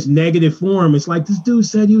back in this negative form. It's like, this dude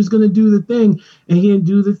said he was going to do the thing and he didn't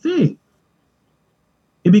do the thing.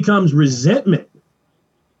 It becomes resentment,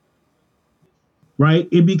 right?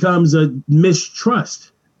 It becomes a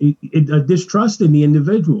mistrust, a distrust in the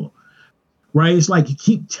individual, right? It's like you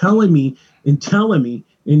keep telling me and telling me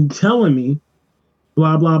and telling me,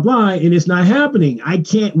 blah, blah, blah, and it's not happening.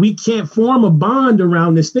 We can't form a bond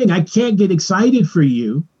around this thing. I can't get excited for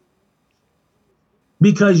you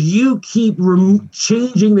because you keep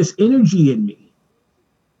changing this energy in me.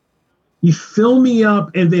 You fill me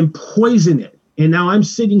up and then poison it. And now I'm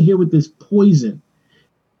sitting here with this poison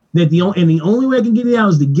and the only way I can get it out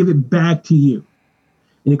is to give it back to you.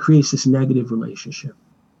 And it creates this negative relationship.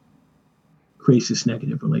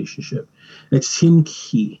 That's Tin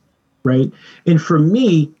Key, right? And for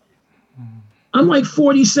me, I'm like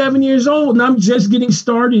 47 years old and I'm just getting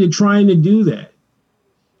started at trying to do that,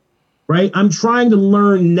 right? I'm trying to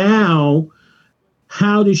learn now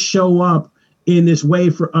how to show up in this way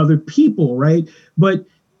for other people, right? But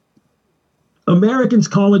Americans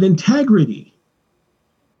call it integrity.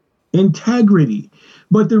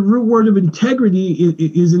 But the root word of integrity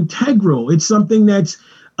is integral. It's something that's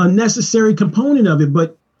a necessary component of it,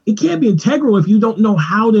 but it can't be integral if you don't know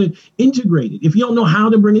how to integrate it, if you don't know how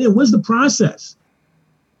to bring it in. What's the process?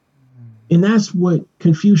 And that's what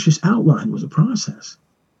Confucius outlined, was a process.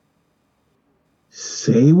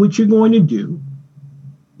 Say what you're going to do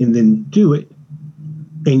and then do it,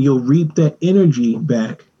 and you'll reap that energy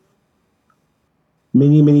back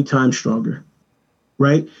many, many times stronger,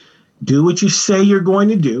 right? Do what you say you're going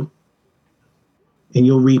to do, and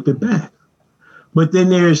you'll reap it back. But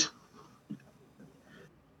then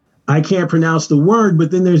I can't pronounce the word,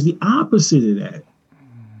 but then there's the opposite of that.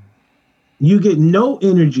 You get no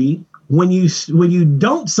energy when you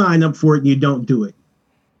don't sign up for it and you don't do it.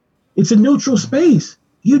 It's a neutral space.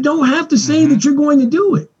 You don't have to say that you're going to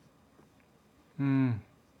do it. You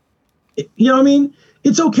know what I mean?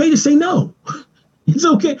 It's okay to say no. It's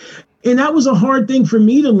okay. And that was a hard thing for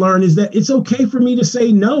me to learn, is that it's okay for me to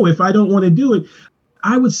say no if I don't want to do it.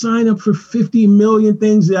 I would sign up for 50 million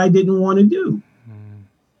things that I didn't want to do.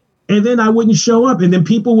 And then I wouldn't show up, and then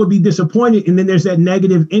people would be disappointed. And then there's that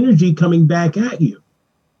negative energy coming back at you.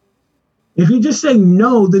 If you just say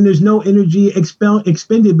no, then there's no energy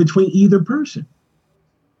expended between either person.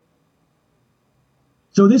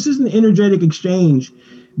 So this is an energetic exchange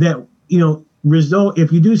that,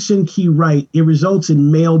 if you do Sin Ki right, it results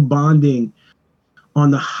in male bonding on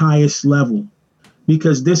the highest level.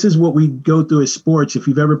 Because this is what we go through as sports. If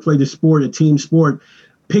you've ever played a sport, a team sport,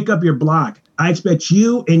 pick up your block. I expect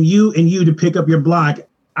you and you and you to pick up your block.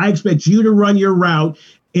 I expect you to run your route.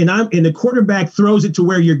 And the quarterback throws it to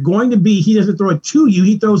where you're going to be. He doesn't throw it to you.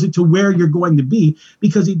 He throws it to where you're going to be,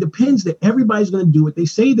 because he depends that everybody's going to do what they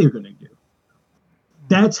say they're going to do.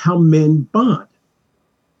 That's how men bond.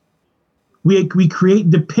 We create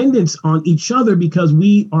dependence on each other because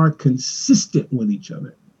we are consistent with each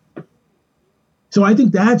other. So I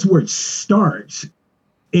think that's where it starts.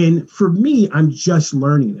 And for me, I'm just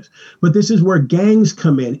learning this. But this is where gangs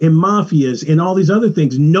come in, and mafias and all these other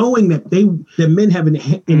things, knowing that men have an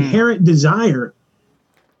inherent desire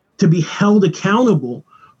to be held accountable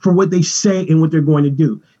for what they say and what they're going to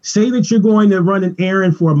do. Say that you're going to run an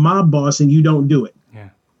errand for a mob boss and you don't do it. Yeah.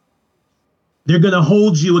 They're going to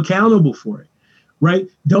hold you accountable for it, right?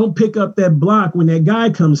 Don't pick up that block when that guy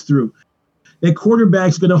comes through. That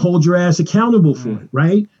quarterback's going to hold your ass accountable for it,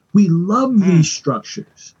 right? We love these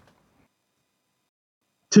structures.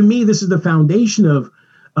 To me, this is the foundation of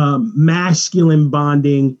masculine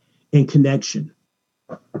bonding and connection.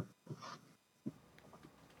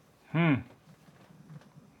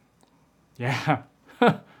 Yeah.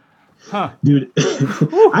 Dude,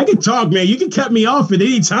 I can talk, man. You can cut me off at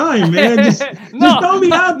any time, man. Just throw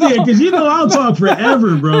me out there, because you know I'll talk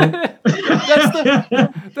forever, bro.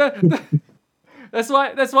 That's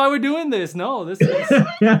why we're doing this. No, this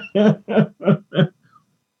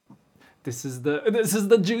is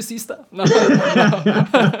the juicy stuff. No.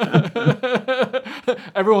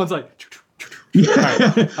 Everyone's like,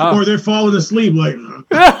 right. Or they're falling asleep like.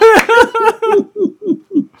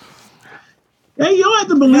 Hey, you don't have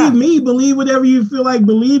to believe me. Believe whatever you feel like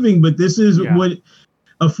believing. But this is what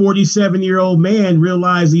a 47-year-old man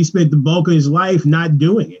realized he spent the bulk of his life not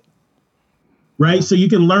doing it. Right? Yeah. So you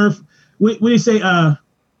can learn. What do you say? A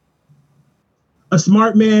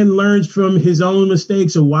smart man learns from his own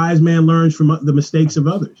mistakes. A wise man learns from the mistakes of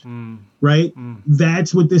others. Right?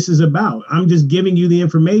 That's what this is about. I'm just giving you the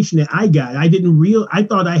information that I got. I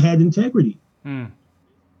thought I had integrity.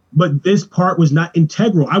 But this part was not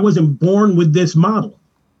integral. I wasn't born with this model.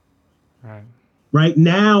 Right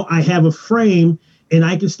now, I have a frame and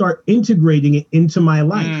I can start integrating it into my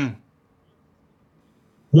life.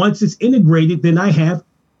 Once it's integrated, then I have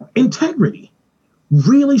integrity.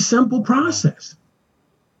 Really simple process.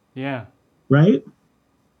 Yeah. Right?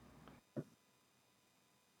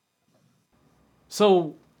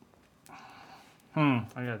 So, I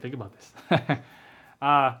gotta think about this.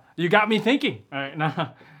 You got me thinking. All right,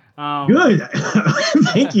 now. Good.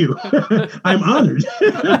 Thank you. I'm honored.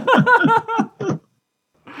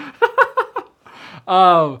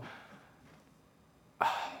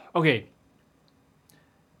 Okay.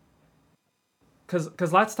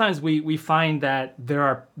 Because lots of times we find that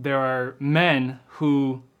there are men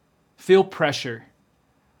who feel pressure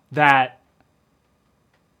that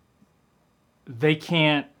they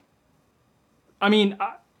can't. I mean,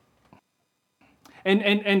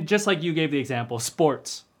 and just like you gave the example,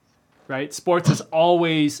 sports, right? Sports is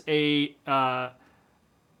always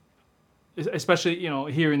especially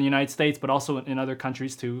here in the United States, but also in other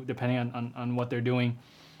countries too, depending on what they're doing.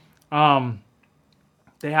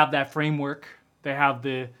 They have that framework. They have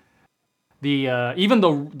the even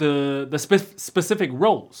the specific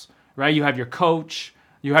roles, right? You have your coach,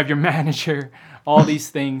 you have your manager, all these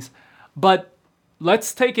things. But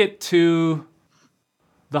let's take it to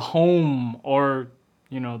the home, or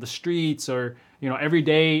the streets, or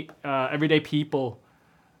everyday people.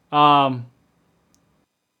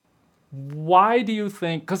 Why do you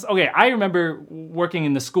think? Because I remember working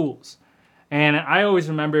in the schools, and I always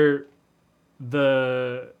remember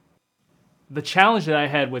the challenge that I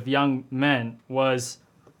had with young men was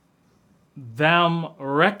them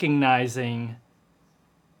recognizing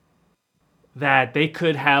that they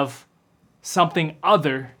could have something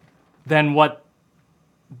other than what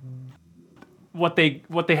they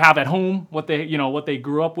have at home, what they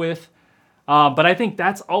grew up with. But I think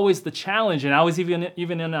that's always the challenge. And I was even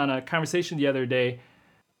in on a conversation the other day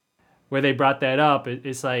where they brought that up.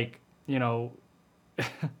 It's like,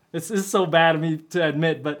 it's so bad of me to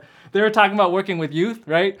admit, but they were talking about working with youth,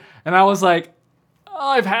 right? And I was like,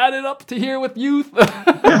 I've had it up to here with youth.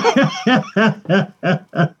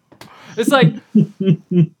 It's like,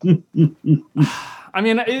 I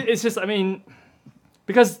mean, it's just,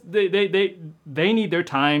 because they need their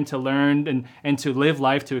time to learn and to live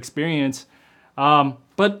life, to experience.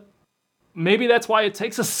 But maybe that's why it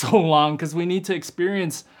takes us so long, because we need to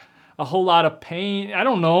experience a whole lot of pain. I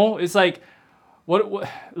don't know. It's like, what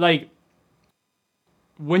like,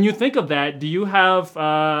 when you think of that, do you have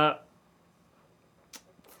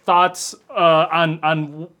thoughts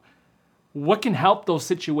on what can help those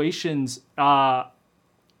situations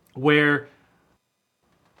where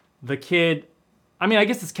the kid, I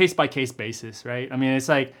guess it's case by case basis, right? It's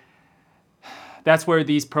like, that's where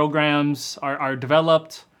these programs are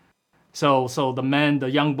developed. So the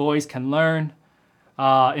young boys can learn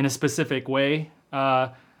in a specific way.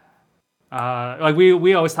 Like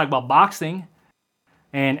we always talk about boxing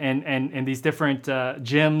and these different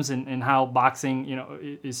gyms and how boxing,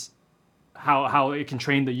 is how it can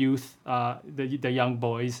train the youth, the young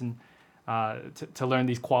boys, and to learn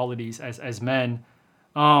these qualities as men.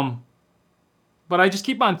 But I just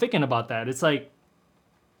keep on thinking about that. It's like,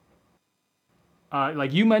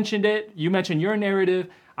 like you mentioned it. You mentioned your narrative.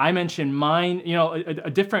 I mentioned mine. You know, a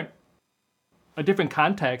different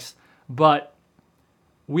context, but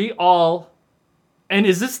we all. And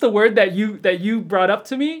is this the word that you brought up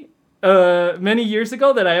to me many years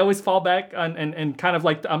ago that I always fall back on and kind of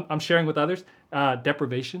like I'm sharing with others?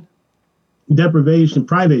 Deprivation. Deprivation,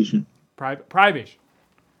 privation. Privation.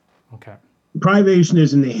 Okay. Privation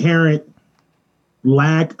is an inherent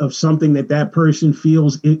lack of something that person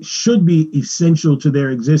feels it should be essential to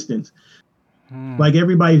their existence. Like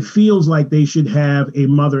everybody feels like they should have a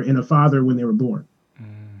mother and a father when they were born.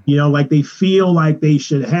 You know, like they feel like they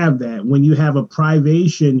should have that. When you have a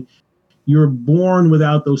privation, you're born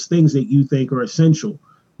without those things that you think are essential.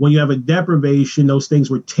 When you have a deprivation, those things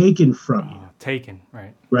were taken from you. Taken,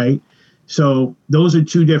 right. Right. So those are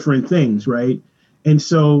two different things, right? And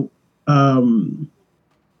so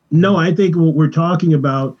no, I think what we're talking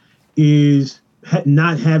about is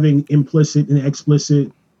not having implicit and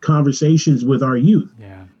explicit conversations with our youth.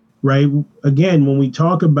 Yeah. Right. Again, when we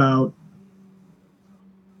talk about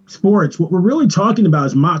sports, what we're really talking about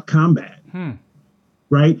is mock combat.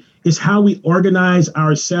 Right. It's how we organize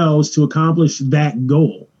ourselves to accomplish that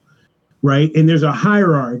goal. Right. And there's a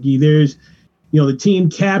hierarchy. There's, you know, the team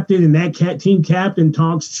captain, and that team captain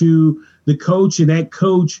talks to the coach, and that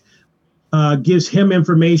coach gives him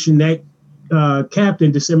information that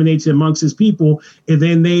captain disseminates amongst his people, and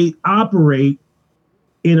then they operate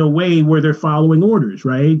in a way where they're following orders,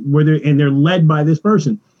 right? They're led by this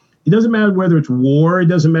person. It doesn't matter whether it's war, it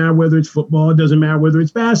doesn't matter whether it's football, it doesn't matter whether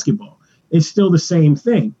it's basketball. It's still the same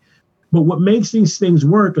thing. But what makes these things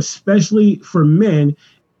work, especially for men,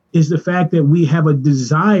 is the fact that we have a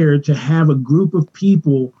desire to have a group of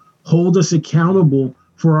people hold us accountable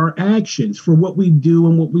for our actions, for what we do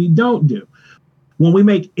and what we don't do. When we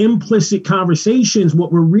make implicit conversations,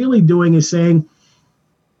 what we're really doing is saying,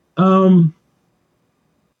 I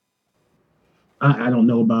don't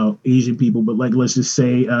know about Asian people, but like, let's just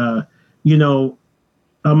say, a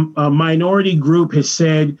minority group has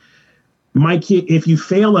said, my kid, if you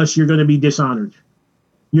fail us, you're going to be dishonored.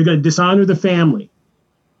 You're going to dishonor the family.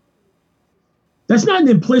 That's not an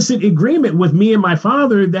implicit agreement with me and my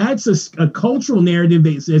father. That's a cultural narrative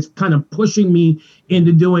that's kind of pushing me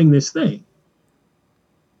into doing this thing.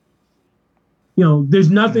 You know, there's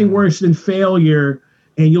nothing worse than failure,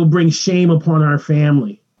 and you'll bring shame upon our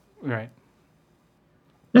family. Right.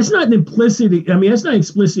 That's not an implicit, that's not an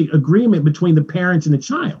explicit agreement between the parents and the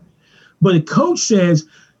child. But a coach says,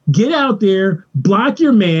 get out there, block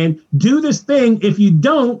your man, do this thing. If you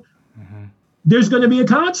don't, there's going to be a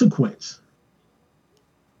consequence.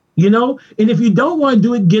 You know, and if you don't want to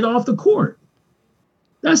do it, get off the court.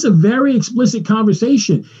 That's a very explicit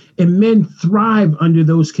conversation, and men thrive under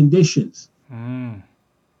those conditions.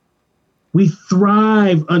 We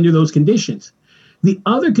thrive under those conditions. The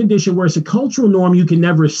other condition where it's a cultural norm, you can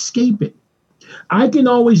never escape it. I can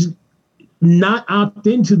always not opt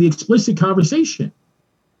into the explicit conversation.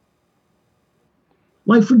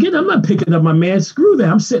 Like, forget, I'm not picking up my man. Screw that.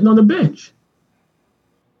 I'm sitting on the bench.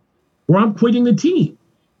 Or I'm quitting the team.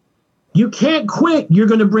 You can't quit. You're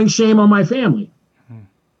going to bring shame on my family.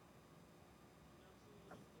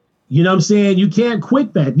 You know what I'm saying? You can't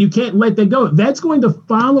quit that. You can't let that go. That's going to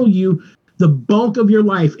follow you the bulk of your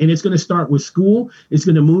life. And it's going to start with school. It's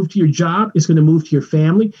going to move to your job. It's going to move to your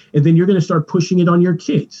family. And then you're going to start pushing it on your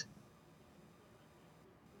kids.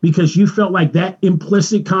 Because you felt like that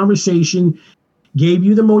implicit conversation gave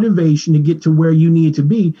you the motivation to get to where you needed to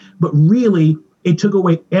be. But really, it took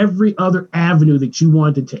away every other avenue that you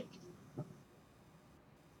wanted to take.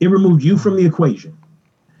 It removed you from the equation.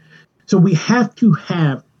 So we have to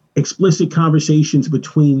have explicit conversations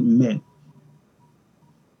between men.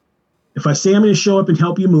 If I say I'm going to show up and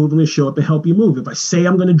help you move, I'm going to show up and help you move. If I say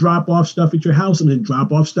I'm going to drop off stuff at your house, I'm going to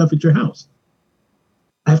drop off stuff at your house.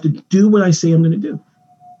 I have to do what I say I'm going to do.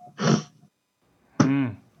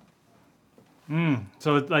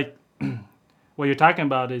 So it's like what you're talking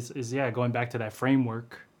about is going back to that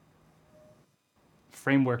framework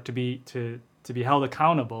to be held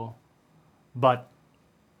accountable, but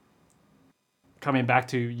coming back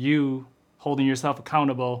to you holding yourself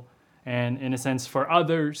accountable and in a sense for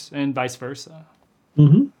others and vice versa.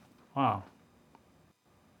 Wow.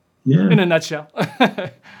 Yeah. In a nutshell.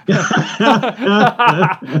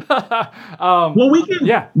 Well,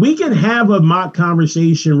 we can have a mock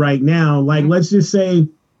conversation right now. Like, let's just say,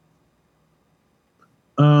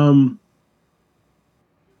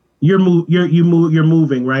 you're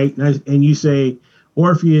moving, right? And you say,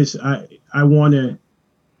 Orpheus, I want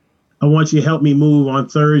you to help me move on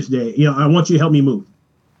Thursday. You know, I want you to help me move,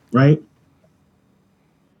 right?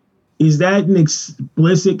 Is that an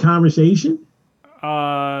explicit conversation?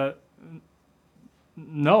 Uh,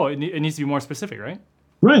 no, it needs to be more specific, right?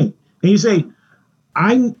 Right. And you say,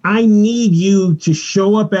 I need you to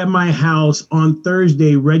show up at my house on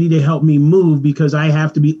Thursday ready to help me move because I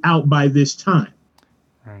have to be out by this time.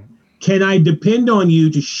 Right. Can I depend on you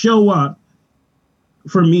to show up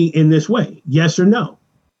for me in this way? Yes or no?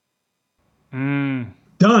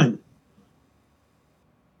 Done.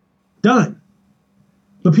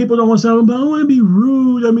 But people don't want to say, but I don't want to be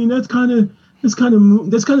rude. I mean, that's kind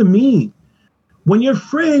of mean. When you're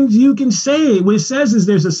friends, you can say it. What it says is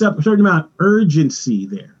there's a certain amount of urgency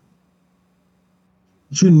there.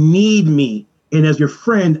 You need me, and as your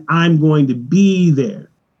friend, I'm going to be there.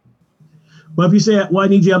 But if you say, well, I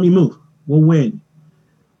need you to help me move. Well, when?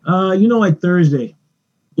 Like Thursday.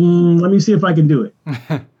 Let me see if I can do it.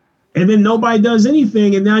 And then nobody does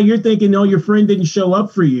anything, and now you're thinking, your friend didn't show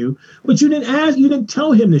up for you, but you didn't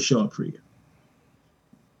tell him to show up for you.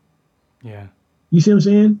 Yeah. You see what I'm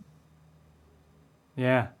saying?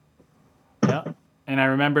 Yeah. Yeah. And I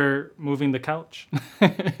remember moving the couch.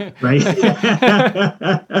 Right.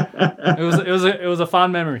 It was a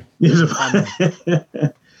fond memory.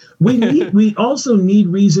 We also need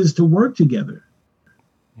reasons to work together.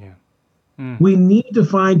 Yeah. We need to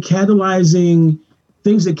find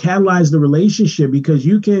things that catalyze the relationship, because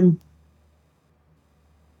you don't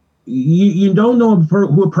know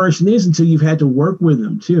who a person is until you've had to work with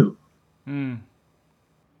them too.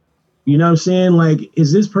 You know what I'm saying? Like,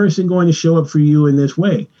 is this person going to show up for you in this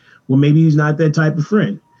way? Well, maybe he's not that type of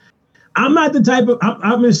friend. I'm going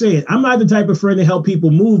to say it. I'm not the type of friend to help people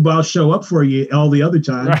move, but I'll show up for you all the other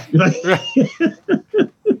times. Right.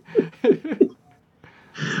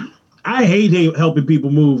 I hate helping people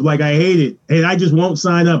move. Like, I hate it. And I just won't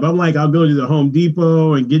sign up. I'm like, I'll go to the Home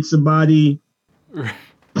Depot and get somebody,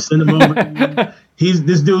 send them over.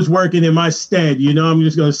 This dude's working in my stead. I'm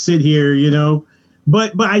just going to sit here,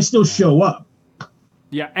 but I still show up.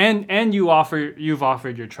 Yeah. And you've offered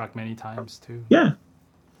your truck many times too. Yeah.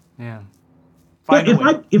 Yeah. But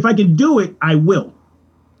if I can do it, I will.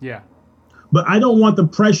 Yeah. But I don't want the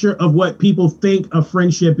pressure of what people think a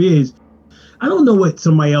friendship is. I don't know what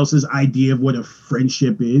somebody else's idea of what a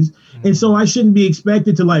friendship is. Mm-hmm. And so I shouldn't be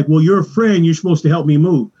expected to you're a friend, you're supposed to help me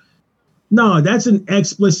move. No, that's an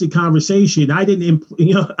explicit conversation. I didn't,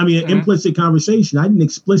 implicit conversation. I didn't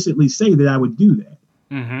explicitly say that I would do that.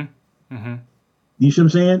 Mm-hmm. Mm-hmm. You see what I'm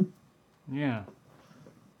saying? Yeah.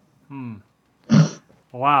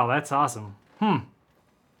 Wow, that's awesome. I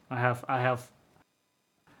have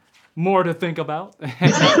more to think about.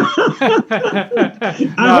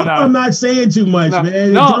 I'm not saying too much,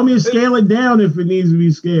 man. Tell me to scale it down if it needs to be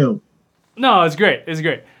scaled. No, it's great. It's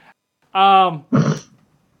great.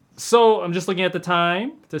 So I'm just looking at the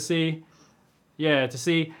time to see. Yeah, to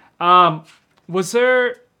see. Was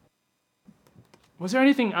there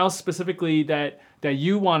anything else specifically that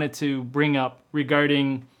you wanted to bring up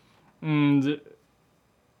regarding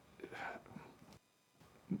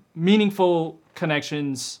meaningful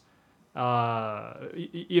connections,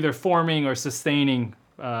 either forming or sustaining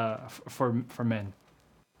for men?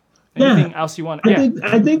 Anything else you want?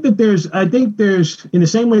 I think there's in the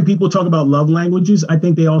same way people talk about love languages, I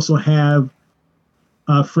think they also have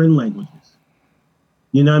friend languages.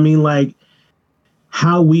 You know what I mean? Like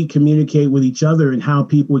how we communicate with each other and how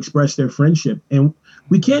people express their friendship. And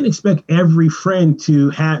we can't expect every friend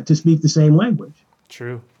to speak the same language.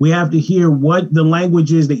 True. We have to hear what the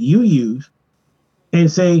language is that you use and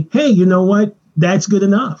say, hey, you know what? That's good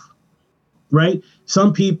enough. Right?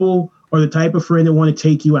 Some people are the type of friend that want to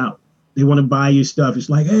take you out. They want to buy you stuff. It's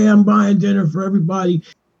like, hey, I'm buying dinner for everybody.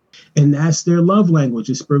 And that's their love language.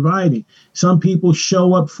 It's providing. Some people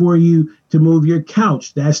show up for you to move your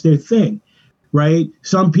couch. That's their thing. Right?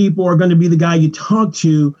 Some people are going to be the guy you talk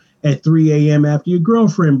to at 3 a.m. after your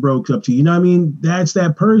girlfriend broke up to you. You know what I mean? That's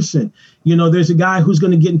that person. There's a guy who's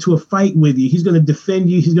going to get into a fight with you. He's going to defend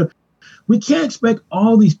you. We can't expect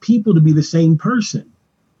all these people to be the same person.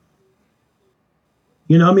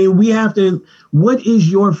 We have to, what is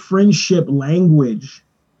your friendship language?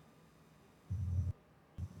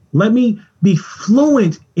 Let me be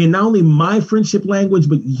fluent in not only my friendship language,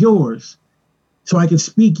 but yours, so I can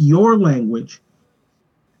speak your language.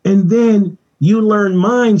 And then you learn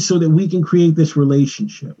mine so that we can create this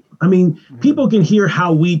relationship. I mean, people can hear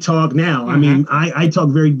how we talk now. I mean, I talk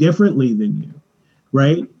very differently than you,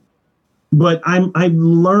 right? But I've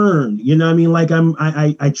learned, like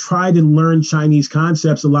I try to learn Chinese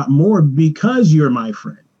concepts a lot more because you're my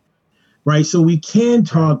friend, right? So we can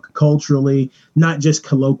talk culturally, not just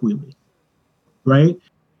colloquially, right?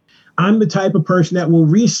 I'm the type of person that will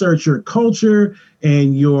research your culture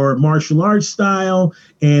and your martial arts style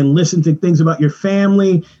and listen to things about your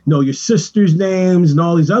family, know your sister's names and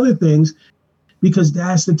all these other things, because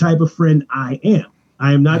that's the type of friend I am.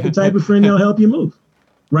 I am not the type of friend that'll help you move.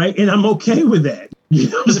 Right. And I'm okay with that. You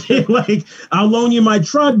know what I'm saying? Like, I'll loan you my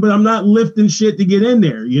truck, but I'm not lifting shit to get in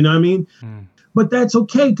there. You know what I mean? But that's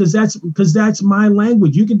okay, because that's my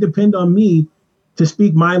language. You can depend on me to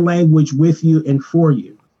speak my language with you and for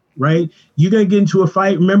you. Right. You're going to get into a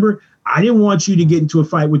fight. Remember, I didn't want you to get into a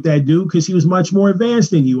fight with that dude because he was much more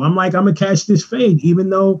advanced than you. I'm like, I'm going to catch this fade, even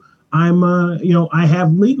though I'm, I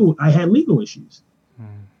had legal issues.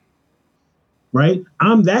 Right.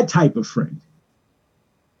 I'm that type of friend.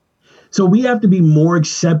 So we have to be more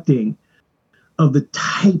accepting of the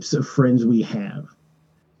types of friends we have,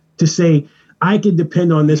 to say, I can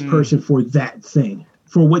depend on this person for that thing,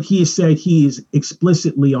 for what he has said he is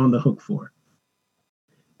explicitly on the hook for,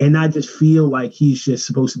 and not just feel like he's just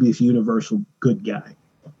supposed to be this universal good guy.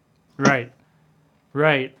 Right.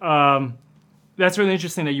 Right. That's really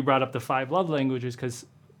interesting that you brought up the 5 love languages, because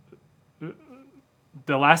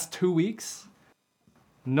the last 2 weeks,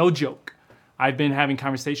 no joke, I've been having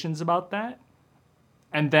conversations about that.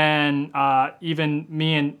 And then even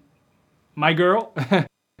me and my girl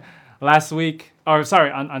last week, or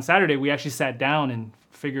sorry, on Saturday, we actually sat down and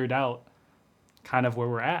figured out kind of where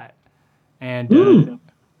we're at. And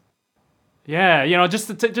yeah, just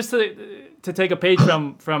to take a page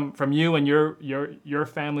from you and your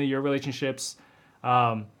family, your relationships.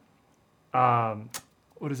 What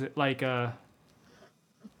is it like?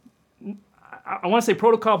 I want to say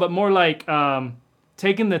protocol, but more like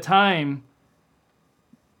taking the time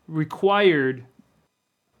required,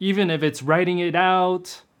 even if it's writing it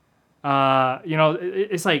out.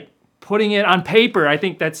 It's like putting it on paper. I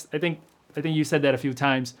think you said that a few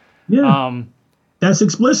times. Yeah, that's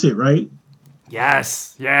explicit, right?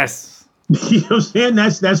 Yes. You know what I'm saying?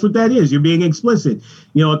 That's what that is. You're being explicit.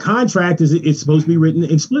 A contract it's supposed to be written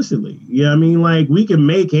explicitly. You know what I mean? Like, we can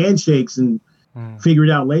make handshakes and figure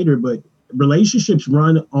it out later, but relationships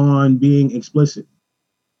run on being explicit.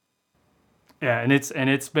 Yeah, and it's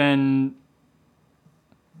been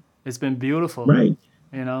beautiful. Right.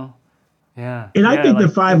 Yeah. And I think the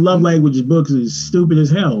 5 love languages books is stupid as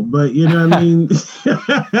hell, but you know what I mean?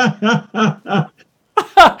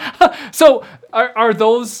 So are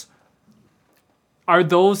those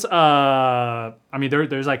I mean,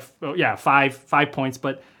 there's like 5 points,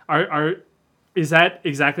 but is that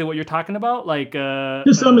exactly what you're talking about? Like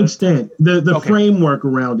to some extent, the okay. framework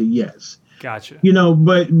around it, yes. Gotcha.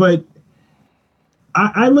 But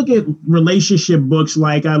I look at relationship books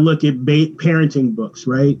like I look at parenting books,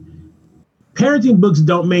 right? Parenting books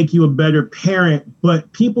don't make you a better parent,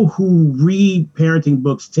 but people who read parenting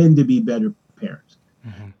books tend to be better parents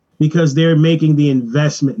because they're making the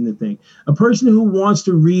investment in the thing. A person who wants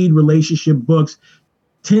to read relationship books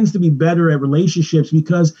tends to be better at relationships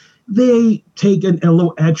because they take a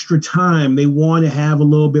little extra time. They want to have a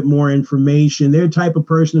little bit more information. They're the type of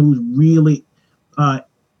person who's really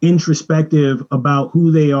introspective about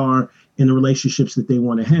who they are and the relationships that they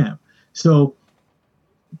want to have. So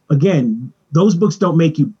again, those books don't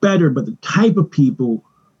make you better, but the type of people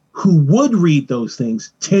who would read those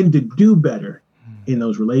things tend to do better in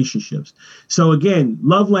those relationships. So again,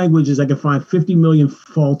 love languages, I can find 50 million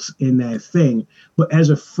faults in that thing, but as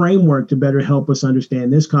a framework to better help us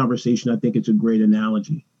understand this conversation, I think it's a great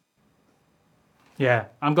analogy. Yeah,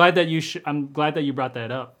 I'm glad that you brought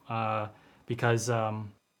that up because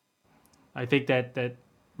I think that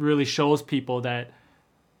really shows people that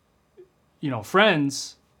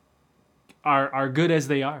friends are good as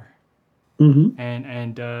they are.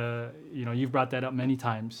 And you've brought that up many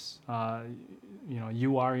times.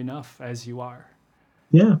 You are enough as you are.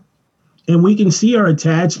 Yeah. And we can see our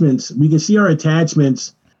attachments.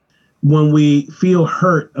 When we feel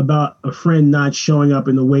hurt about a friend not showing up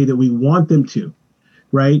in the way that we want them to,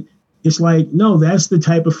 right? It's like, no, that's the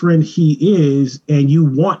type of friend he is, and you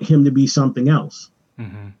want him to be something else.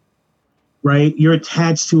 Right? You're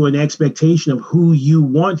attached to an expectation of who you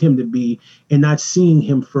want him to be and not seeing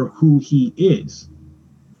him for who he is.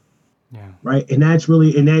 Yeah. Right. And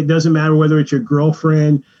that doesn't matter whether it's your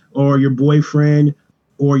girlfriend or your boyfriend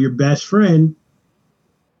or your best friend.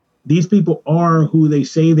 These people are who they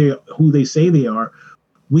say they are.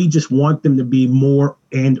 We just want them to be more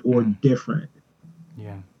or different.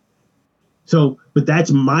 Yeah. So, but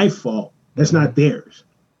that's my fault. That's not theirs.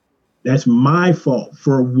 That's my fault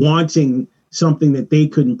for wanting something that they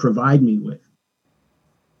couldn't provide me with.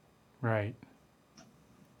 Right.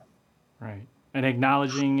 And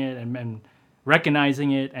acknowledging it and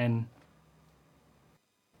recognizing it and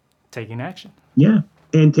taking action. Yeah,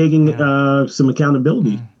 and taking some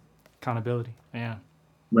accountability. Accountability. Yeah.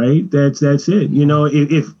 Right. That's it. You know,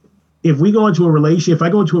 if we go into a relationship, if I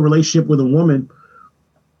go into a relationship with a woman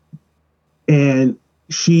and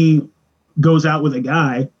she goes out with a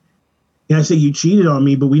guy, and I say you cheated on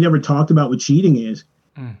me, but we never talked about what cheating is,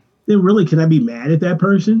 then really, can I be mad at that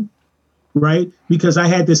person? Right? Because I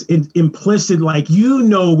had this implicit, like, you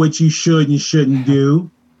know what you should and shouldn't do.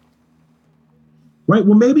 Right?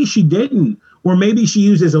 Well, maybe she didn't, or maybe she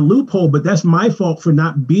used it as a loophole, but that's my fault for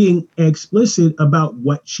not being explicit about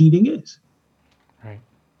what cheating is. Right.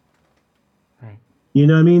 Right. You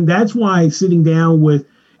know what I mean? That's why sitting down with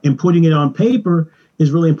and putting it on paper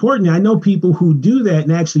is really important. I know people who do that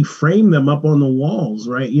and actually frame them up on the walls,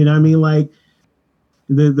 right? You know what I mean? Like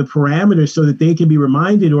the parameters so that they can be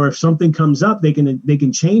reminded, or if something comes up, they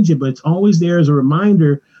can change it, but it's always there as a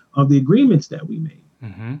reminder of the agreements that we made.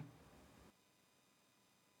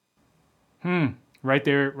 Right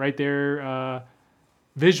there,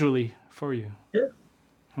 visually for you. Yeah.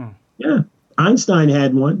 Yeah. Einstein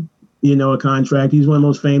had one, you know, a contract. He's one of the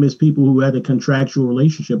most famous people who had a contractual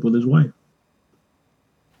relationship with his wife.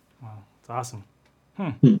 Wow, it's awesome.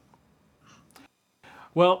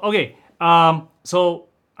 Well, okay. So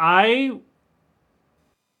I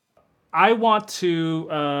want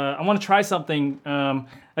to try something.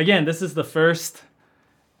 Again, this is the first.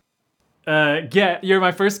 You're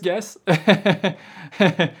my first guest.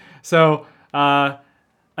 So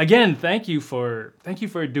again, thank you for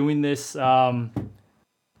doing this.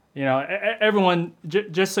 You know, everyone.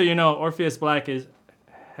 Just so you know, Orpheus Black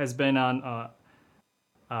has been on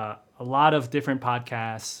a lot of different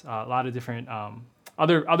podcasts, a lot of different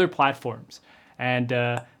other platforms. And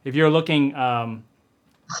if you're looking,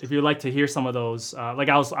 if you'd like to hear some of those, like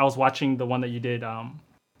I was watching the one that you did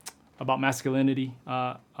about masculinity,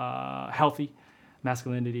 healthy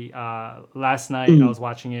masculinity. Last night I was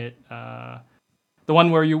watching it, the one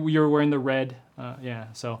where you were wearing the red.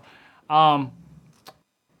 So, and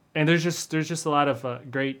there's just a lot of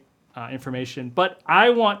great information. But I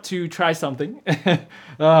want to try something.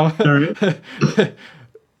 All right.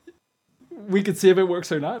 We could see if it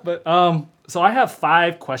works or not. But so I have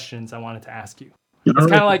 5 questions I wanted to ask you. It's All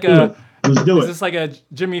kind of right, like let's do it. Is this like a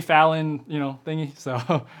Jimmy Fallon, thingy? So,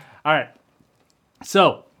 all right.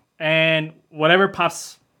 So, and whatever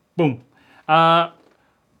pops, boom.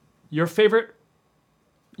 Your favorite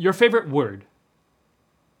word.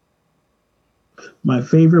 My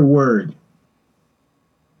favorite word.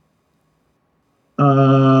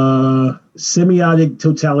 Semiotic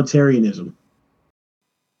totalitarianism.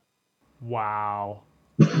 Wow.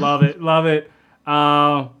 Love it. Love it.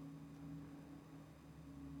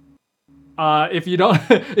 If you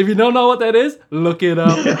don't know what that is, look it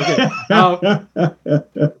up. Okay.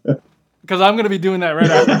 Because I'm gonna be doing that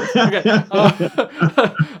right after this.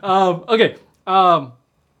 Okay. Okay.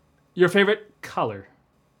 Your favorite color.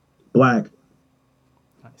 Black.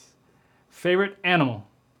 Nice. Favorite animal.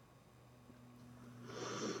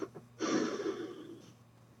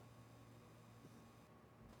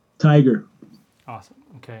 Tiger. Awesome.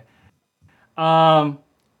 Okay.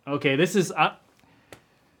 Okay. This is.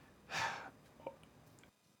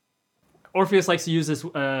 Orpheus likes to use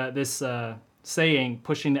this saying,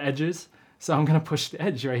 pushing the edges. So I'm gonna push the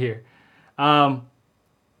edge right here.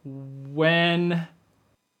 When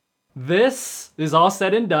this is all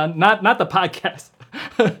said and done, not the podcast.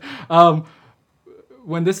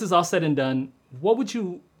 When this is all said and done, what would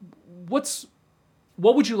you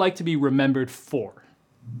like to be remembered for?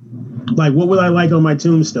 Like, what would I like on my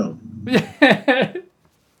tombstone?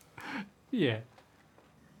 Yeah.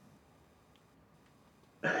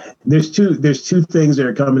 There's two things that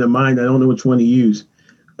are coming to mind. I don't know which one to use.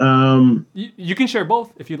 You can share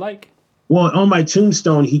both if you'd like. Well, on my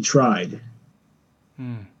tombstone, he tried.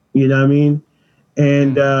 You know what I mean?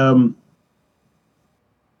 And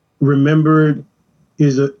remembered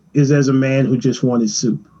is as a man who just wanted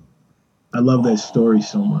soup. I love that story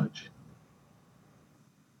so much.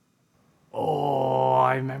 Oh,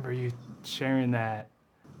 I remember you sharing that.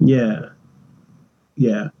 Yeah.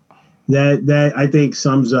 Yeah. That I think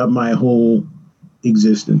sums up my whole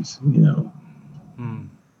existence,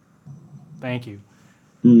 Thank you.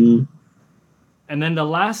 Mm-hmm. And then the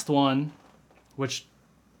last one, which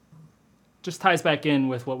just ties back in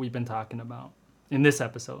with what we've been talking about in this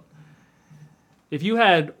episode. If you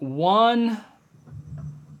had one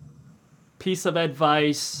piece of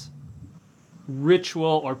advice,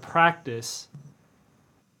 ritual, or practice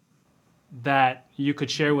that you could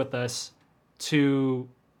share with us to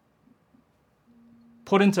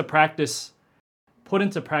put into practice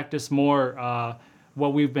more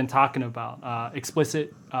what we've been talking about.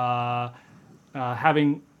 Explicit,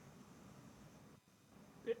 having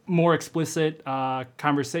more explicit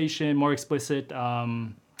conversation, more explicit,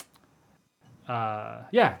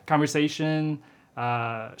 conversation,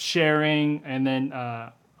 sharing, and then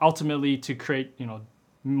ultimately to create,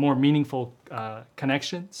 more meaningful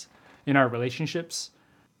connections in our relationships.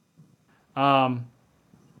 What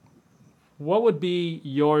would be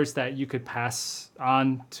yours that you could pass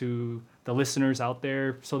on to the listeners out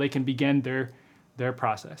there so they can begin their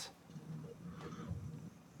process?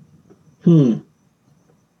 I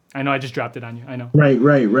know I just dropped it on you. I know. Right.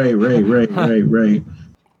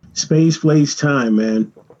 Space, place, time,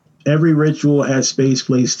 man. Every ritual has space,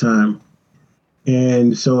 place, time.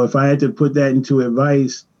 And so if I had to put that into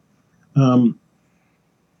advice,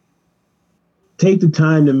 take the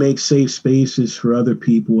time to make safe spaces for other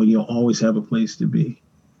people and you'll always have a place to be.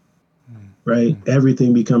 Right?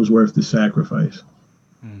 Everything becomes worth the sacrifice.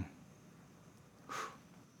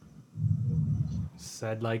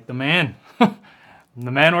 Said like the man. The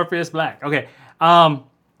man Orpheus Black. Okay.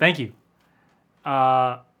 Thank you.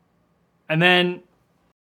 And then,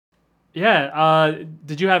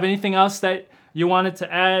 did you have anything else that you wanted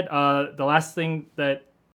to add? The last thing that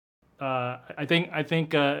I think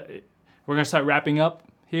we're gonna start wrapping up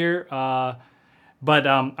here. But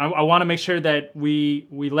I want to make sure that we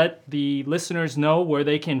let the listeners know where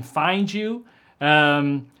they can find you,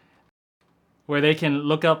 where they can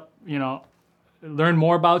look up, learn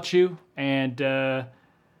more about you, and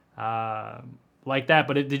like that.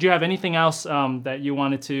 But did you have anything else that you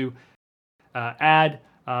wanted to add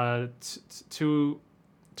to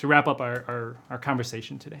wrap up our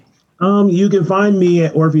conversation today? You can find me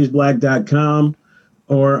at orpheusblack.com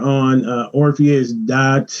or on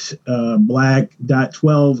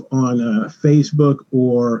orpheus.black.12 on Facebook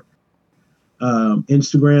or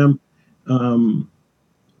Instagram.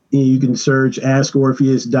 You can search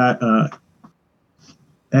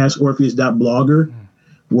askorpheus.blogger,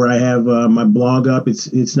 where I have my blog up.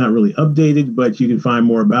 It's not really updated, but you can find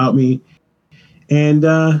more about me. And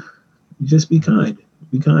just be kind.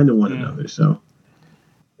 Be kind to one another. So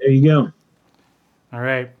there you go. All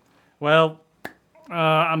right. Well,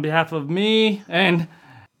 on behalf of me and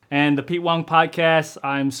the Pete Wong podcast,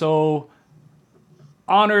 I'm so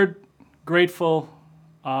honored, grateful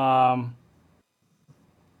to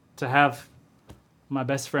have my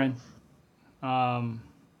best friend. I'm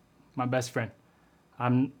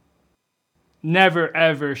never,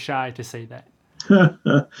 ever shy to say that.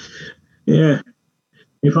 Yeah.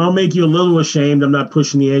 If I'll make you a little ashamed, I'm not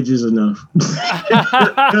pushing the edges enough.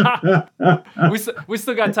 we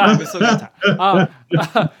still got time.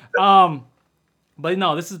 But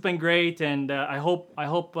no, this has been great, and I hope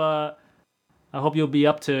you'll be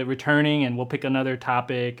up to returning, and we'll pick another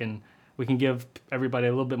topic, and we can give everybody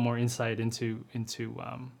a little bit more insight into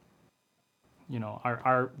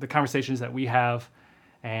the conversations that we have,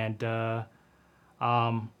 and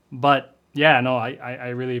but. Yeah, no,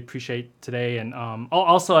 I really appreciate today. And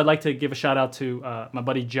also, I'd like to give a shout out to my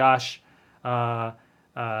buddy Josh.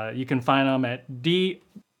 You can find him at Dyjo,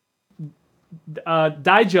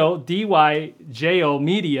 DYJO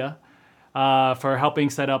Media, for helping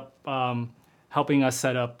us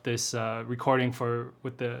set up this recording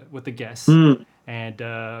with the guests. And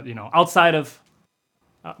outside of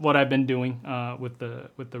what I've been doing with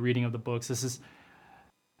the reading of the books, this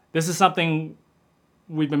is something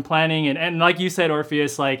we've been planning, and like you said,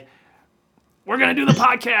 Orpheus, like, we're gonna do the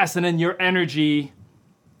podcast, and then your energy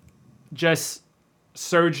just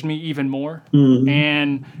surged me even more.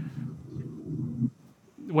 And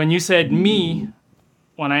when you said me,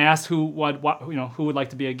 when I asked who would like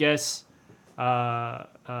to be a guest, or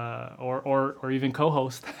even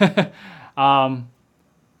co-host, I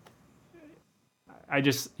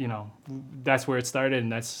just, that's where it started,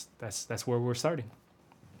 and that's where we're starting.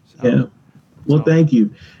 So. Yeah. Well, thank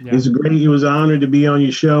you. Yeah. It's great. It was an honor to be on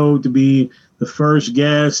your show, to be the first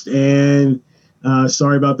guest. And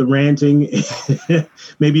sorry about the ranting.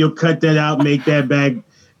 Maybe you'll cut that out, make that back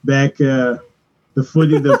the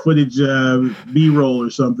footage B-roll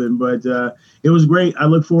or something. But it was great. I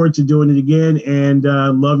look forward to doing it again, and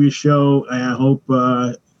love your show. And I hope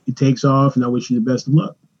it takes off, and I wish you the best of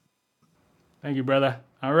luck. Thank you, brother.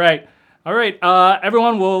 All right.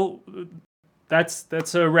 Everyone,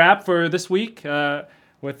 That's a wrap for this week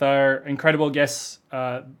with our incredible guest,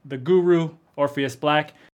 the guru, Orpheus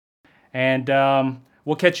Black. And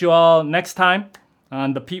we'll catch you all next time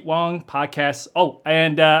on the Pete Wong podcast. Oh,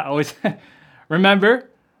 and always remember,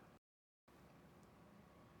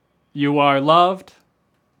 you are loved,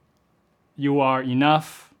 you are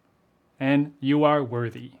enough, and you are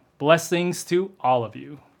worthy. Blessings to all of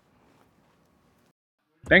you.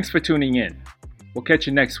 Thanks for tuning in. We'll catch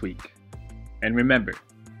you next week. And remember,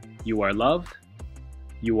 you are loved,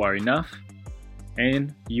 you are enough,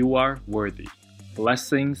 and you are worthy.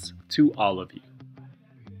 Blessings to all of you.